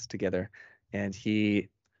class together, and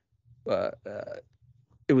uh, uh,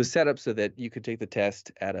 it was set up so that you could take the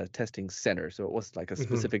test at a testing center. So it wasn't like a Hmm.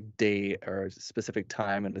 specific day or a specific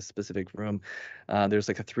time in a specific room. There's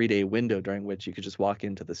like a 3-day window during which you could just walk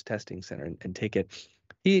into this testing center and take it.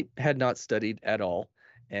 He had not studied at all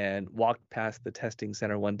and walked past the testing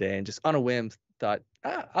center one day and just on a whim thought,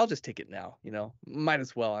 I'll just take it now. Might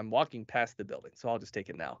as well. I'm walking past the building, so I'll just take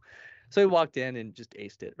it now. So he walked in and just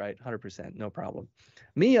aced it, right? 100%, no problem.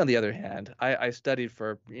 Me, on the other hand, I studied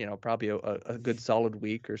for, probably a good solid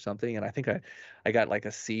week or something, and I think I got like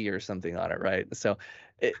a C or something on it, right? So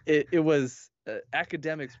it was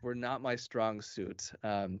academics were not my strong suit.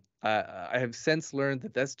 I have since learned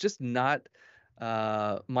that that's just not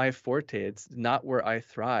my forte. It's not where I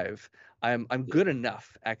thrive. I'm Yeah. good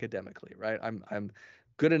enough academically, right? I'm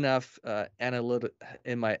good enough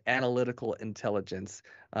in my analytical intelligence,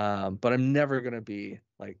 but I'm never gonna be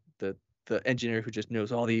like the engineer who just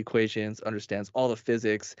knows all the equations, understands all the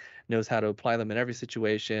physics, knows how to apply them in every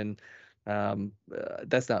situation.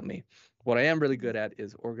 That's not me. What I am really good at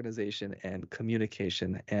is organization and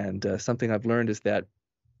communication. And something I've learned is that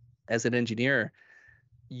as an engineer,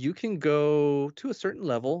 you can go to a certain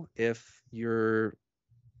level if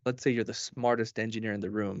let's say you're the smartest engineer in the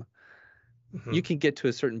room. You Hmm. can get to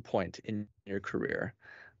a certain point in your career.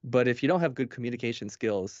 But if you don't have good communication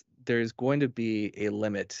skills, there's going to be a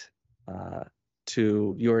limit uh,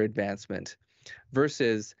 to your advancement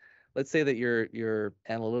versus, let's say that your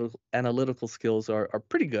analytical skills are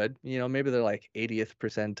pretty good. Maybe they're like 80th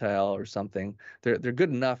percentile or something. They're good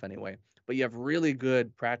enough anyway. But you have really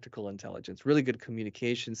good practical intelligence, really good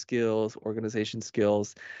communication skills, organization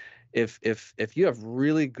skills. If you have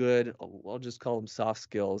really good, I'll just call them soft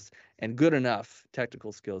skills, and good enough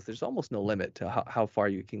technical skills, there's almost no limit to how far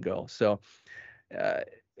you can go. So uh,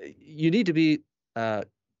 you need to be uh,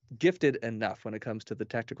 gifted enough when it comes to the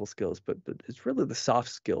technical skills, but it's really the soft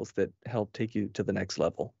skills that help take you to the next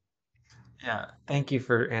level. Yeah, thank you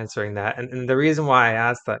for answering that. And the reason why I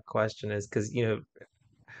asked that question is because,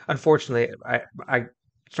 unfortunately, I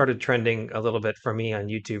started trending a little bit for me on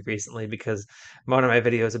YouTube recently because one of my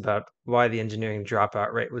videos about why the engineering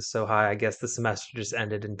dropout rate was so high. I guess the semester just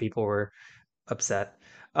ended and people were upset.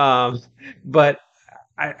 Um, but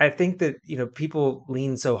I think that people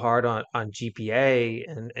lean so hard on GPA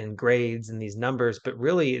and grades and these numbers, but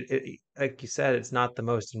really, like you said, it's not the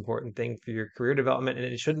most important thing for your career development, and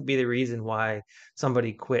it shouldn't be the reason why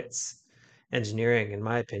somebody quits engineering, in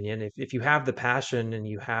my opinion. If you have the passion and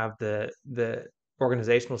you have the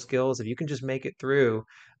organizational skills, if you can just make it through,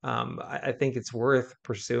 I think it's worth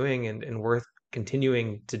pursuing and worth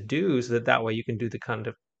continuing to do, so that way you can do the kind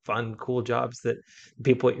of fun, cool jobs that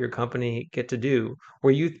people at your company get to do.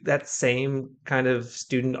 Were you that same kind of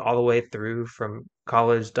student all the way through from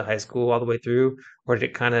college to high school, all the way through, or did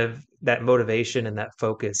it kind of that motivation and that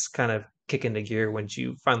focus kind of kick into gear once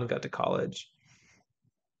you finally got to college?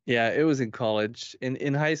 Yeah, it was in college.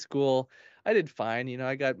 In high school, I did fine.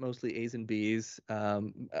 I got mostly A's and B's.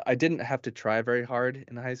 I didn't have to try very hard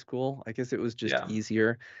in high school. I guess it was just Yeah.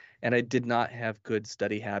 easier, and I did not have good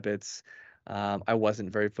study habits. I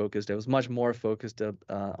wasn't very focused. I was much more focused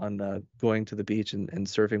on going to the beach and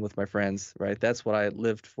surfing with my friends, right? That's what I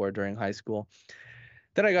lived for during high school.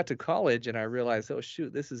 Then I got to college and I realized, oh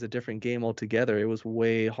shoot, this is a different game altogether. It was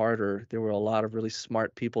way harder. There were a lot of really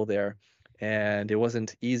smart people there, and it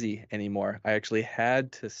wasn't easy anymore. I actually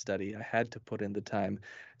had to study. I had to put in the time.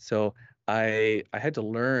 So I had to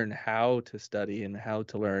learn how to study and how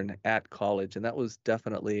to learn at college, and that was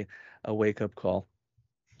definitely a wake-up call.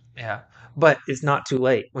 Yeah, but it's not too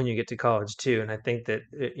late when you get to college too. And I think that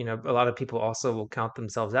a lot of people also will count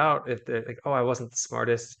themselves out if they're like, "Oh, I wasn't the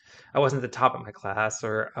smartest, I wasn't the top of my class,"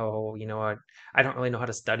 or "Oh, I don't really know how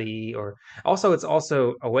to study." Or also, it's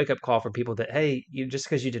also a wake up call for people that hey, you just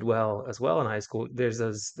because you did well as well in high school, there's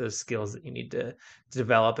those skills that you need to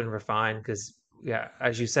develop and refine because. Yeah,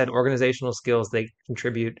 as you said, organizational skills they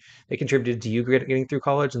contributed to you getting through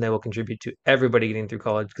college, and they will contribute to everybody getting through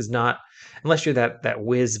college because not unless you're that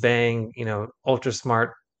whiz bang, ultra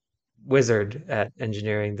smart wizard at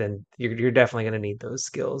engineering, then you're definitely going to need those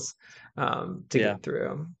skills to Yeah, get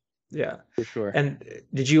through. Yeah. for sure. And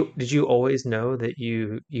did you always know that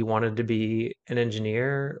you wanted to be an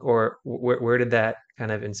engineer, or where did that kind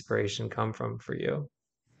of inspiration come from for you?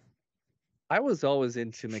 I was always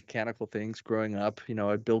into mechanical things growing up.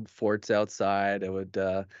 I'd build forts outside. I would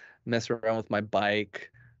mess around with my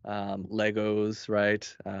bike, Legos, right?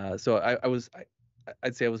 So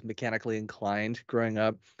I'd say I was mechanically inclined growing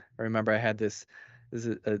up. I remember I had this is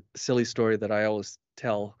a silly story that I always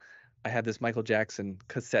tell. I had this Michael Jackson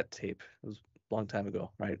cassette tape. It was a long time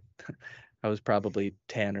ago, right? I was probably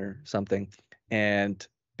 10 or something. And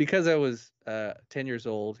because I was 10 years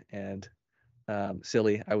old and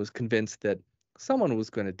silly. I was convinced that someone was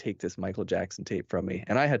going to take this Michael Jackson tape from me,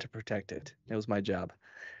 and I had to protect it. It was my job.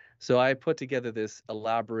 So I put together this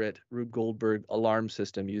elaborate Rube Goldberg alarm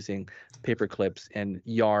system using paper clips and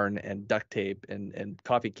yarn and duct tape and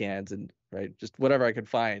coffee cans and right, just whatever I could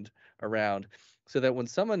find around. So that when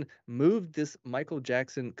someone moved this Michael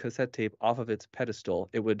Jackson cassette tape off of its pedestal,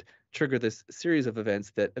 it would trigger this series of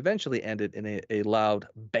events that eventually ended in a loud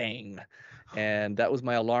bang. And that was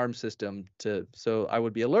my alarm system so I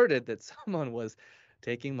would be alerted that someone was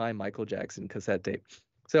taking my Michael Jackson cassette tape.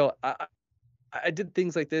 So I did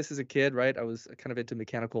things like this as a kid, right? I was kind of into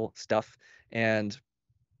mechanical stuff, and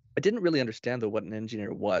I didn't really understand though what an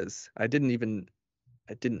engineer was. I didn't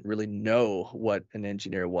really know what an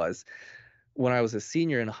engineer was. When I was a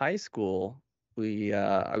senior in high school,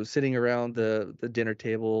 I was sitting around the dinner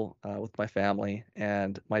table with my family,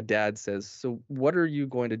 and my dad says, "So what are you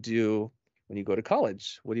going to do when you go to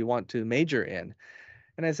college? What do you want to major in?"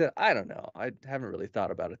 And I said, "I don't know. I haven't really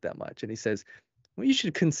thought about it that much." And he says, well, you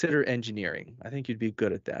should consider engineering. I think you'd be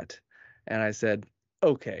good at that. And I said,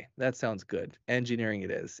 okay, that sounds good. Engineering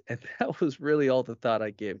it is. And that was really all the thought I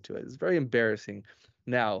gave to it. It's very embarrassing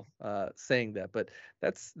now saying that, but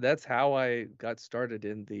that's how I got started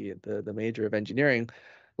in the major of engineering.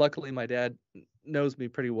 Luckily, my dad knows me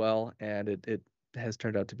pretty well, and it has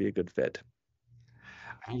turned out to be a good fit.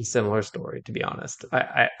 Similar story, to be honest.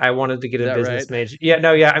 I wanted to get Is a that business right? major. Yeah,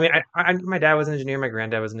 no, yeah. I mean, my dad was an engineer, my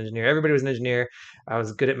granddad was an engineer, everybody was an engineer. I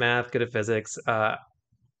was good at math, good at physics.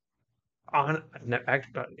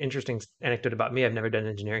 Interesting anecdote about me. I've never done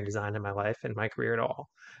engineering design in my life, in my career at all,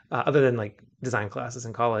 other than like design classes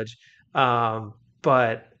in college.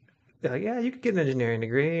 But they're like, yeah, you could get an engineering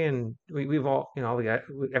degree, and we've all, all the guys,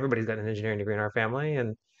 everybody's got an engineering degree in our family,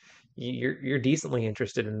 and you're decently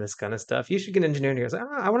interested in this kind of stuff. You should get an engineering degree. I was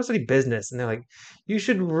like, I want to study business, and they're like, you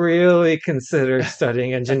should really consider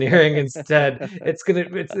studying engineering instead. It's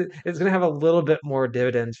gonna have a little bit more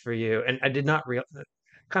dividends for you. And I did not real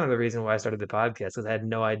kind of the reason why I started the podcast because I had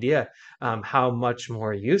no idea how much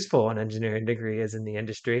more useful an engineering degree is in the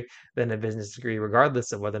industry than a business degree,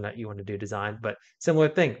 regardless of whether or not you want to do design. But similar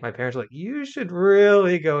thing, my parents were like, you should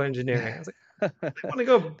really go engineering. I was like, I want to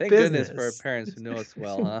go Thank goodness for our business. parents who know us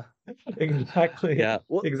well, huh? Exactly. Yeah.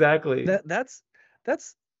 Well, Exactly. that's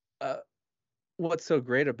uh, what's so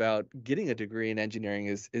great about getting a degree in engineering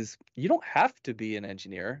is you don't have to be an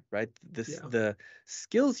engineer, right? Yeah. The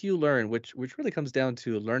skills you learn, which really comes down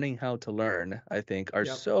to learning how to learn, I think, are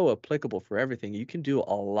Yep. so applicable for everything. You can do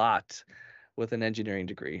a lot with an engineering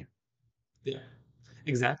degree. Yeah.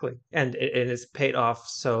 Exactly. And it has paid off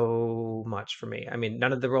so much for me. I mean,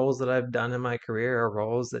 none of the roles that I've done in my career are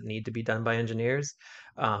roles that need to be done by engineers.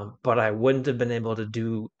 But I wouldn't have been able to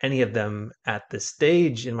do any of them at this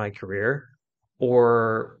stage in my career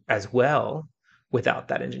or as well without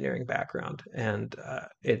that engineering background. And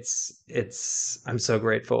I'm so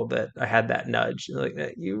grateful that I had that nudge. Like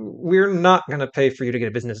we're not going to pay for you to get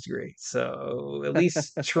a business degree. So at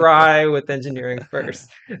least try with engineering first.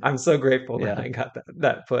 I'm so grateful that Yeah. I got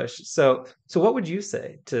that push. So what would you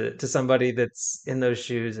say to somebody that's in those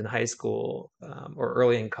shoes in high school or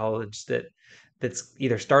early in college that's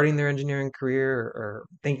either starting their engineering career or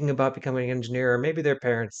thinking about becoming an engineer, or maybe their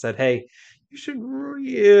parents said, "Hey, you should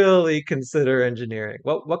really consider engineering."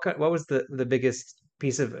 What was the biggest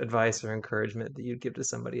piece of advice or encouragement that you'd give to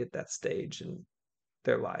somebody at that stage in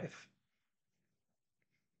their life?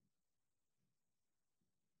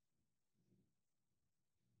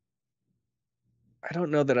 I don't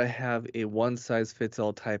know that I have a one size fits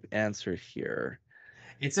all type answer here.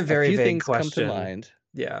 It's a A very few vague things come to question. mind.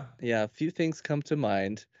 Yeah. Yeah, a few things come to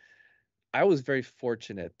mind. I was very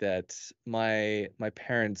fortunate that my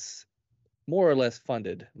parents more or less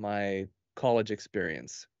funded my college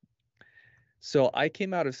experience. So I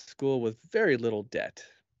came out of school with very little debt.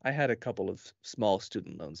 I had a couple of small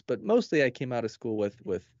student loans, but mostly I came out of school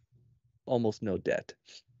with almost no debt.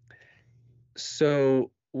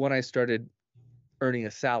 So when I started earning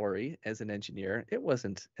a salary as an engineer, it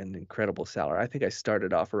wasn't an incredible salary. I think I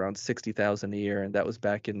started off around 60,000 a year, and that was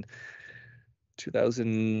back in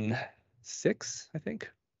 2006, I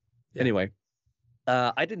think. Yeah. Anyway,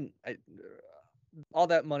 I didn't. All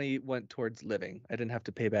that money went towards living. I didn't have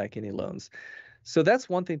to pay back any loans. So that's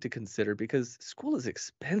one thing to consider because school is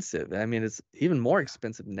expensive. I mean, it's even more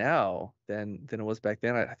expensive now than it was back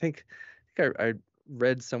then. I think I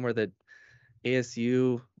read somewhere that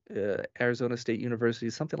ASU, Arizona State University,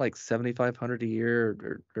 something like 7,500 a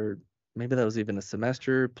year, or maybe that was even a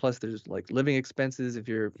semester. Plus, there's like living expenses if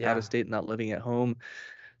you're out of Yeah. state, not living at home.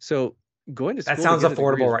 So going to That school to sounds get a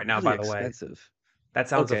degree affordable is right now, really by the way. expensive. That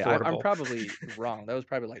sounds Okay, I'm affordable. probably wrong. That was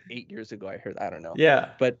probably like 8 years ago. I heard. I don't know,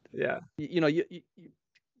 Yeah. but Yeah. you know,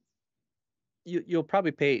 you'll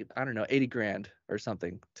probably pay, I don't know, 80 grand or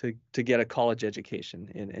something to get a college education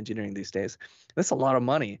in engineering these days. That's a lot of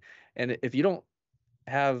money. And if you don't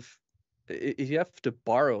have if you have to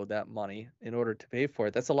borrow that money in order to pay for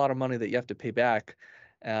it, that's a lot of money that you have to pay back.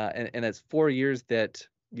 And it's 4 years that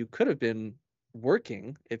you could have been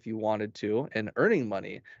working if you wanted to and earning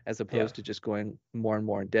money as Yeah. opposed to just going more and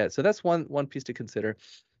more in debt. So that's one piece to consider.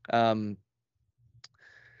 Um,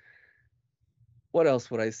 what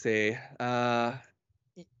else would I say?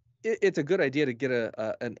 It's a good idea to get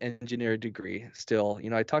an engineering degree still.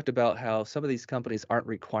 You know, I talked about how some of these companies aren't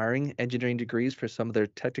requiring engineering degrees for some of their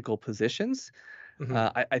technical positions. Hmm.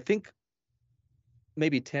 I think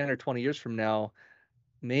maybe 10 or 20 years from now,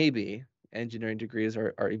 maybe engineering degrees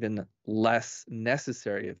are even less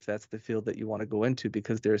necessary if that's the field that you want to go into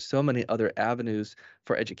because there's so many other avenues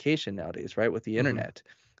for education nowadays, right? With the Hmm. internet,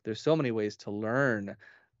 there's so many ways to learn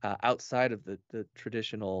outside of the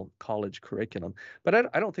traditional college curriculum. But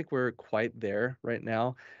I don't think we're quite there right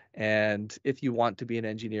now. And if you want to be an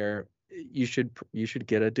engineer, you should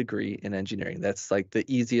get a degree in engineering. That's like the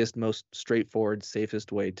easiest, most straightforward,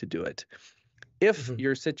 safest way to do it if Hmm.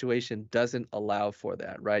 your situation doesn't allow for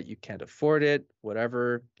that, right? You can't afford it,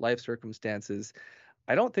 whatever life circumstances.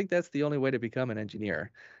 I don't think that's the only way to become an engineer.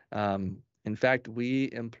 In fact, we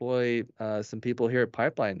employ some people here at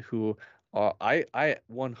Pipeline who I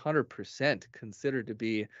 100% consider to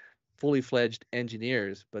be fully fledged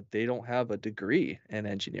engineers, but they don't have a degree in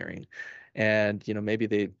engineering. And maybe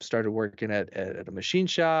they started working at a machine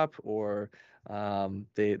shop or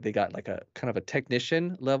they got like a kind of a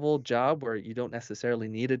technician level job where you don't necessarily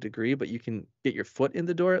need a degree, but you can get your foot in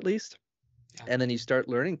the door at least, Yeah. and then you start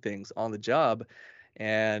learning things on the job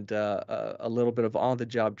and a little bit of on the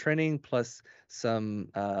job training plus some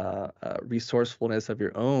resourcefulness of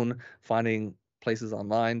your own, finding places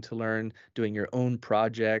online to learn, doing your own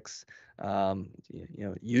projects,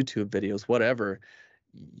 YouTube videos, whatever.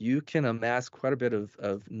 You can amass quite a bit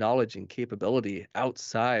of knowledge and capability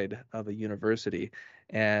outside of a university.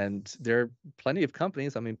 And there are plenty of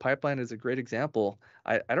companies. I mean, Pipeline is a great example.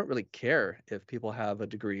 I don't really care if people have a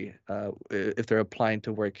degree, if they're applying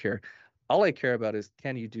to work here. All I care about is,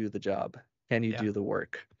 can you do the job? Can you Yeah. do the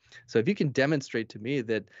work? So if you can demonstrate to me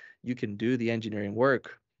that you can do the engineering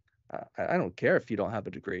work, I don't care if you don't have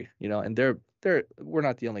a degree, and we're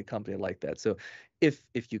not the only company like that. So if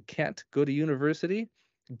you can't go to university,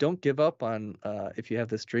 don't give up on if you have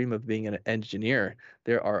this dream of being an engineer.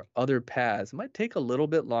 There are other paths. It might take a little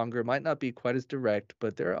bit longer, might not be quite as direct,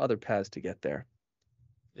 but there are other paths to get there.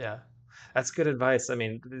 Yeah, that's good advice. I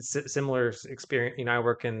mean, similar experience. I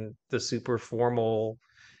work in the super formal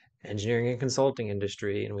engineering and consulting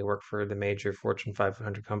industry, and we work for the major Fortune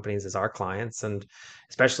 500 companies as our clients, and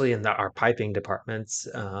especially in our piping departments,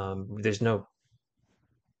 there's no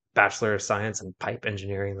Bachelor of Science in pipe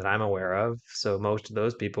engineering that I'm aware of. So most of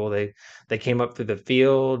those people, they came up through the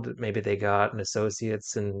field. Maybe they got an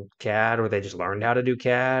associate's in CAD, or they just learned how to do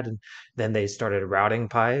CAD, and then they started routing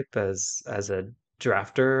pipe as a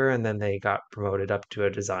drafter, and then they got promoted up to a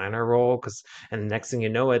designer role. And the next thing you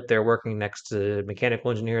know it, they're working next to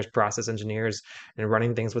mechanical engineers, process engineers, and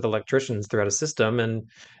running things with electricians throughout a system, and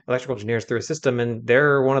electrical engineers through a system, and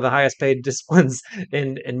they're one of the highest paid disciplines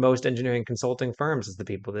in most engineering consulting firms is the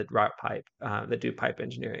people that route pipe, that do pipe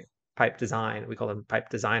engineering, pipe design. We call them pipe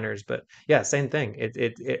designers, but yeah, same thing.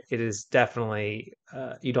 It is definitely,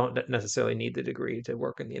 you don't necessarily need the degree to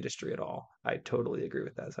work in the industry at all. I totally agree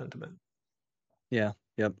with that sentiment. Yeah.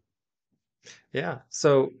 Yep. Yeah.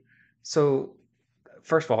 So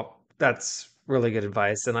first of all, that's really good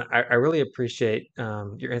advice, and I really appreciate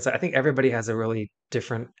your insight. I think everybody has a really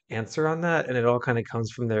different answer on that, and it all kind of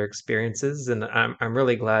comes from their experiences. And I'm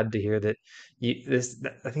really glad to hear that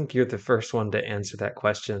I think you're the first one to answer that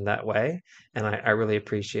question that way, and I really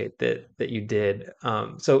appreciate that you did.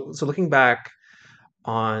 So looking back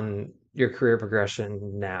on your career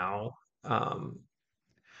progression now, um,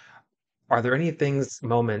 are there any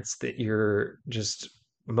moments that you're just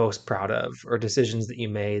most proud of, or decisions that you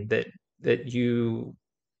made that you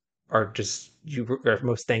are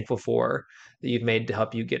most thankful for, that you've made to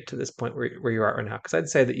help you get to this point where you are right now? Because I'd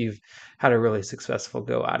say that you've had a really successful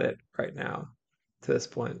go at it right now to this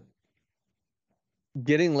point.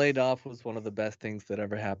 Getting laid off was one of the best things that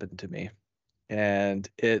ever happened to me. And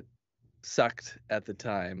it sucked at the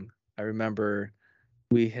time. I remember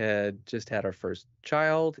we had just had our first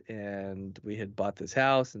child and we had bought this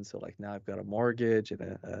house. And so, like, now I've got a mortgage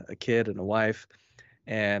and a kid and a wife.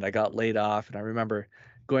 And I got laid off. And I remember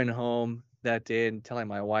going home that day and telling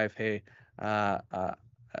my wife, "Hey, uh, uh,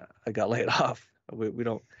 I got laid off. We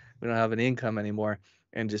don't have an income anymore,"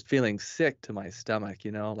 and just feeling sick to my stomach.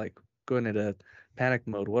 Like going into panic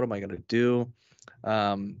mode. What am I gonna do?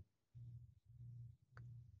 Um,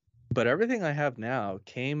 but everything I have now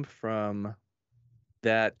came from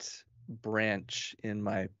that branch in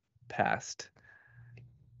my past.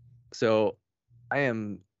 So I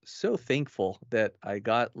am so thankful that I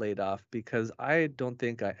got laid off because I don't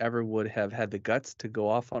think I ever would have had the guts to go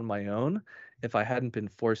off on my own if I hadn't been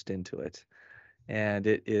forced into it. And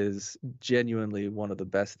it is genuinely one of the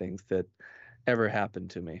best things that ever happened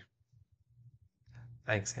to me.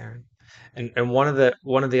 Thanks, Aaron. And one of the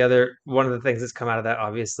things that's come out of that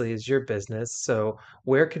obviously is your business. So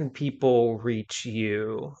where can people reach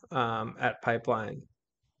you at Pipeline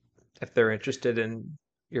if they're interested in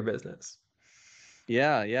your business?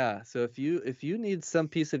 Yeah, yeah. So if you need some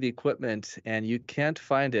piece of equipment and you can't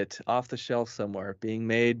find it off the shelf somewhere being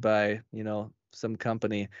made by, some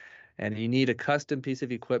company, and you need a custom piece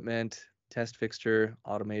of equipment, test fixture,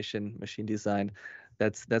 automation, machine design,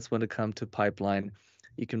 that's when to come to Pipeline.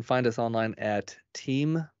 You can find us online at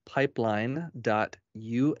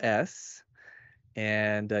teampipeline.us.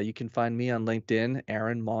 And you can find me on LinkedIn,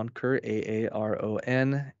 Aaron Moncur,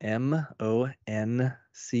 AARON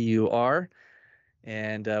MONCUR.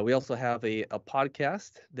 And we also have a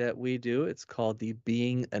podcast that we do. It's called the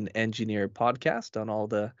Being an Engineer podcast on all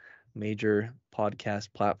the major podcast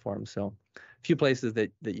platforms. So a few places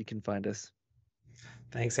that you can find us.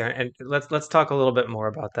 Thanks, Aaron. And let's talk a little bit more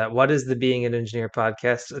about that. What is the Being an Engineer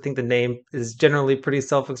podcast? I think the name is generally pretty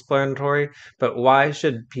self-explanatory, but why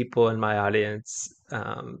should people in my audience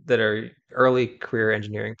that are early career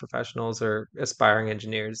engineering professionals or aspiring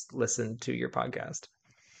engineers listen to your podcast?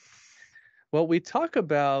 Well, we talk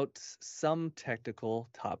about some technical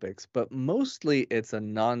topics, but mostly it's a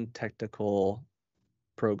non-technical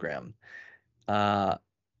program. Uh,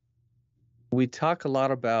 we talk a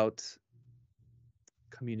lot about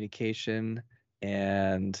communication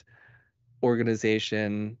and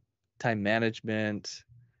organization, time management,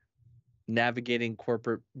 navigating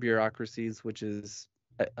corporate bureaucracies, which is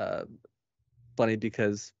funny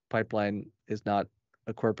because pipeline is not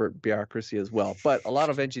a corporate bureaucracy as well. But a lot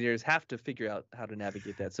of engineers have to figure out how to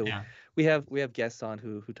navigate that. So Yeah. we have guests on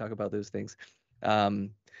who talk about those things.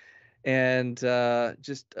 Um, and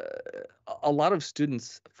just a lot of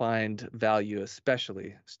students find value,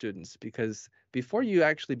 especially students, because before you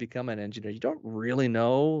actually become an engineer, you don't really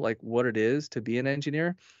know like what it is to be an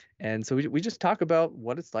engineer. And so we just talk about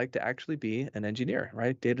what it's like to actually be an engineer,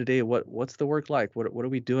 right? Day to day, what's the work like? What are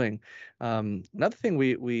we doing? Another thing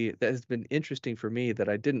we that has been interesting for me that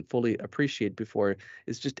I didn't fully appreciate before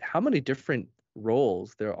is just how many different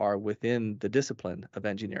roles there are within the discipline of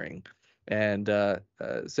engineering. And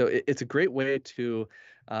so it's a great way to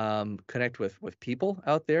connect with people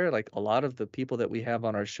out there. Like a lot of the people that we have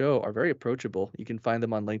on our show are very approachable. You can find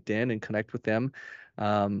them on LinkedIn and connect with them.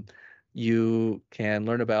 Um, you can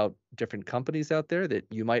learn about different companies out there that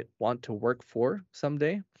you might want to work for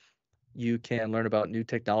someday. You can learn about new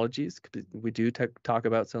technologies. We do talk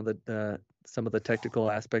about some of the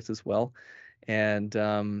technical aspects as well, and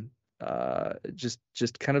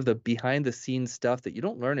just kind of the behind the scenes stuff that you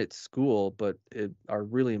don't learn at school, but are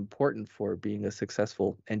really important for being a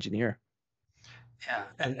successful engineer. Yeah,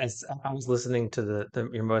 and as I was listening to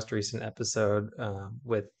your most recent episode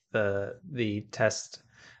with the test,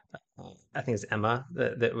 I think it's Emma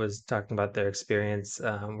that was talking about their experience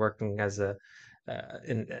working as a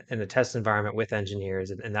in a test environment with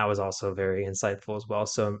engineers, and that was also very insightful as well.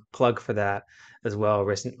 So plug for that as well.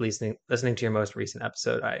 Listening to your most recent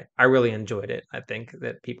episode, I really enjoyed it. I think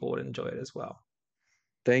that people would enjoy it as well.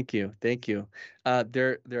 Thank you, thank you.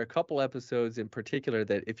 There are a couple episodes in particular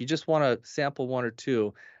that if you just want to sample one or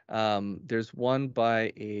two, there's one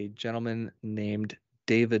by a gentleman named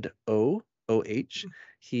David O.H.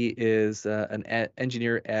 He is an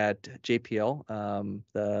engineer at JPL,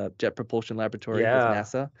 the Jet Propulsion Laboratory with Yeah,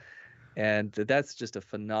 NASA, and that's just a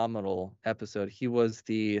phenomenal episode. He was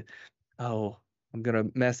the oh, I'm gonna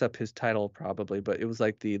mess up his title probably, but it was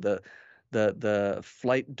like the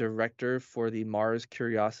flight director for the Mars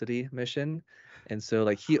Curiosity mission. And so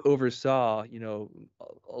like he oversaw, a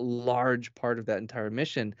large part of that entire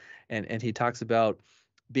mission. And he talks about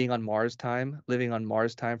being on Mars time, living on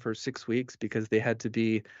Mars time for 6 weeks because they had to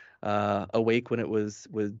be awake when it was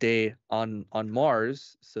day on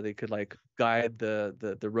Mars so they could like guide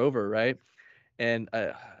the rover, right? And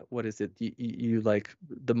what is it? You like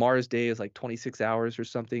the Mars day is like 26 hours or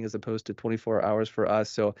something as opposed to 24 hours for us.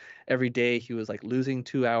 So every day he was like losing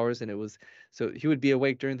 2 hours, and it was so he would be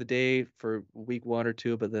awake during the day for week one or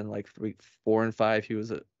two, but then like week four and five he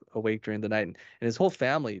was awake during the night, and his whole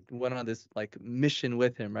family went on this like mission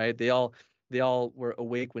with him, right? They all were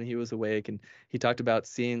awake when he was awake, and he talked about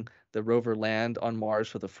seeing the rover land on Mars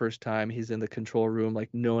for the first time. He's in the control room, like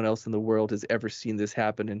no one else in the world has ever seen this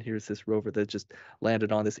happen. And here's this rover that just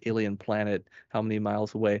landed on this alien planet, how many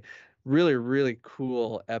miles away? Really, really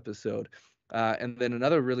cool episode. And then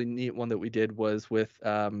another really neat one that we did was with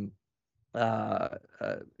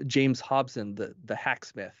James Hobson, the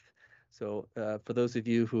hacksmith. So for those of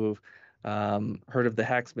you who've heard of the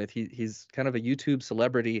hacksmith, he's kind of a YouTube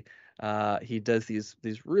celebrity. He does these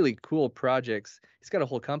really cool projects. He's got a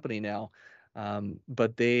whole company now,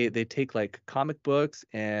 but they take like comic books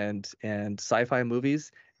and sci-fi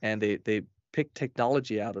movies, and they pick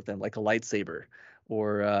technology out of them, like a lightsaber,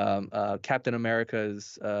 or Captain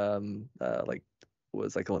America's like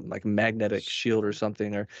was like magnetic shield or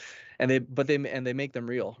something, or and they make them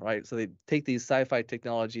real, right? So they take these sci-fi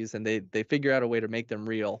technologies and they figure out a way to make them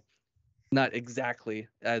real, not exactly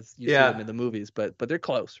as you see them yeah. in the movies, but they're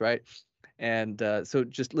close, right? And so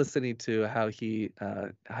just listening to how he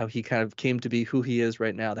kind of came to be who he is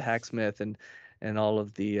right now, the hacksmith, and all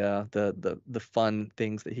of the fun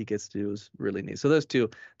things that he gets to do is really neat. So those two,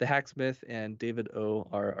 the hacksmith and David O,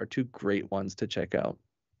 are two great ones to check out.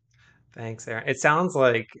 Thanks, Aaron. It sounds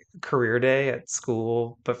like career day at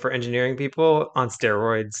school, but for engineering people on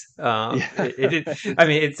steroids. Yeah, I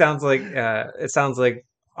mean, it sounds like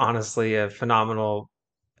honestly a phenomenal.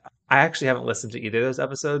 I actually haven't listened to either of those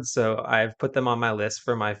episodes, so I've put them on my list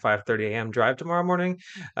for my 5:30 a.m. drive tomorrow morning.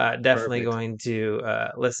 Definitely perfect. going to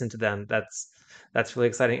listen to them. That's really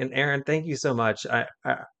exciting. And Aaron, thank you so much.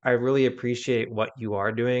 I really appreciate what you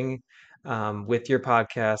are doing with your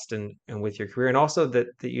podcast and with your career, and also that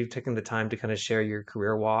you've taken the time to kind of share your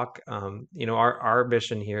career walk. Our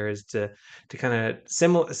mission here is to kind of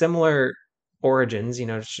similar origins,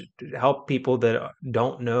 help people that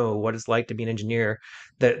don't know what it's like to be an engineer,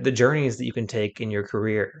 the journeys that you can take in your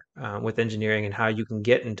career with engineering, and how you can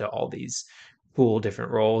get into all these cool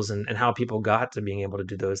different roles, and how people got to being able to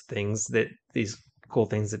do these cool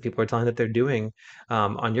things that people are telling that they're doing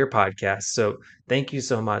on your podcast. So thank you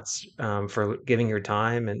so much for giving your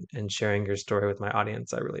time and sharing your story with my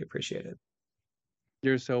audience. I really appreciate it.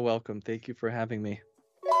 You're so welcome. Thank you for having me.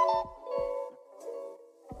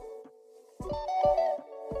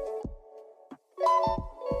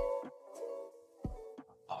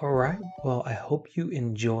 All right. Well, I hope you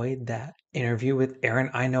enjoyed that interview with Aaron.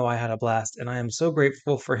 I know I had a blast, and I am so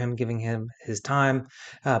grateful for him giving him his time.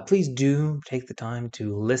 Please do take the time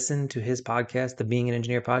to listen to his podcast, the Being an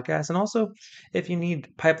Engineer podcast. And also, if you need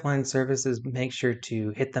pipeline services, make sure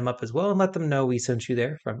to hit them up as well and let them know we sent you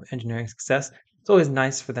there from Engineering Success. It's always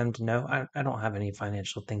nice for them to know. I don't have any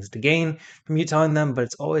financial things to gain from you telling them, but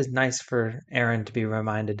it's always nice for Aaron to be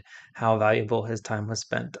reminded how valuable his time was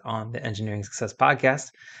spent on the Engineering Success podcast.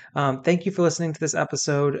 Thank you for listening to this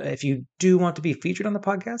episode. If you do want to be featured on the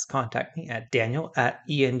podcast, contact me at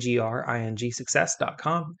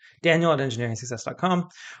daniel@engringsuccess.com, daniel@engineeringsuccess.com,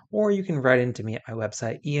 or you can write into me at my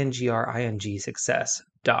website,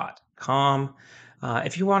 engringsuccess.com.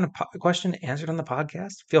 If you want a question answered on the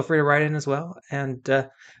podcast, feel free to write in as well. And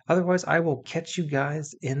otherwise, I will catch you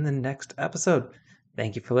guys in the next episode.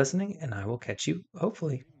 Thank you for listening, and I will catch you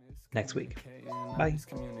hopefully next week. Bye.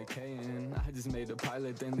 I just made a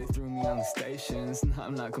pilot, then they threw me on the stations. Now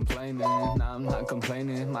I'm not complaining.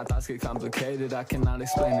 My thoughts get complicated, I cannot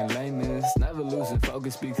explain in lameness. Never losing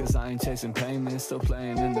focus because I ain't chasing payments. Still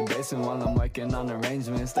playing in the basement while I'm working on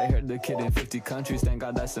arrangements. They heard the kid in 50 countries, thank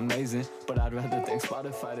God that's amazing. But I'd rather thank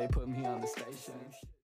Spotify, they put me on the station.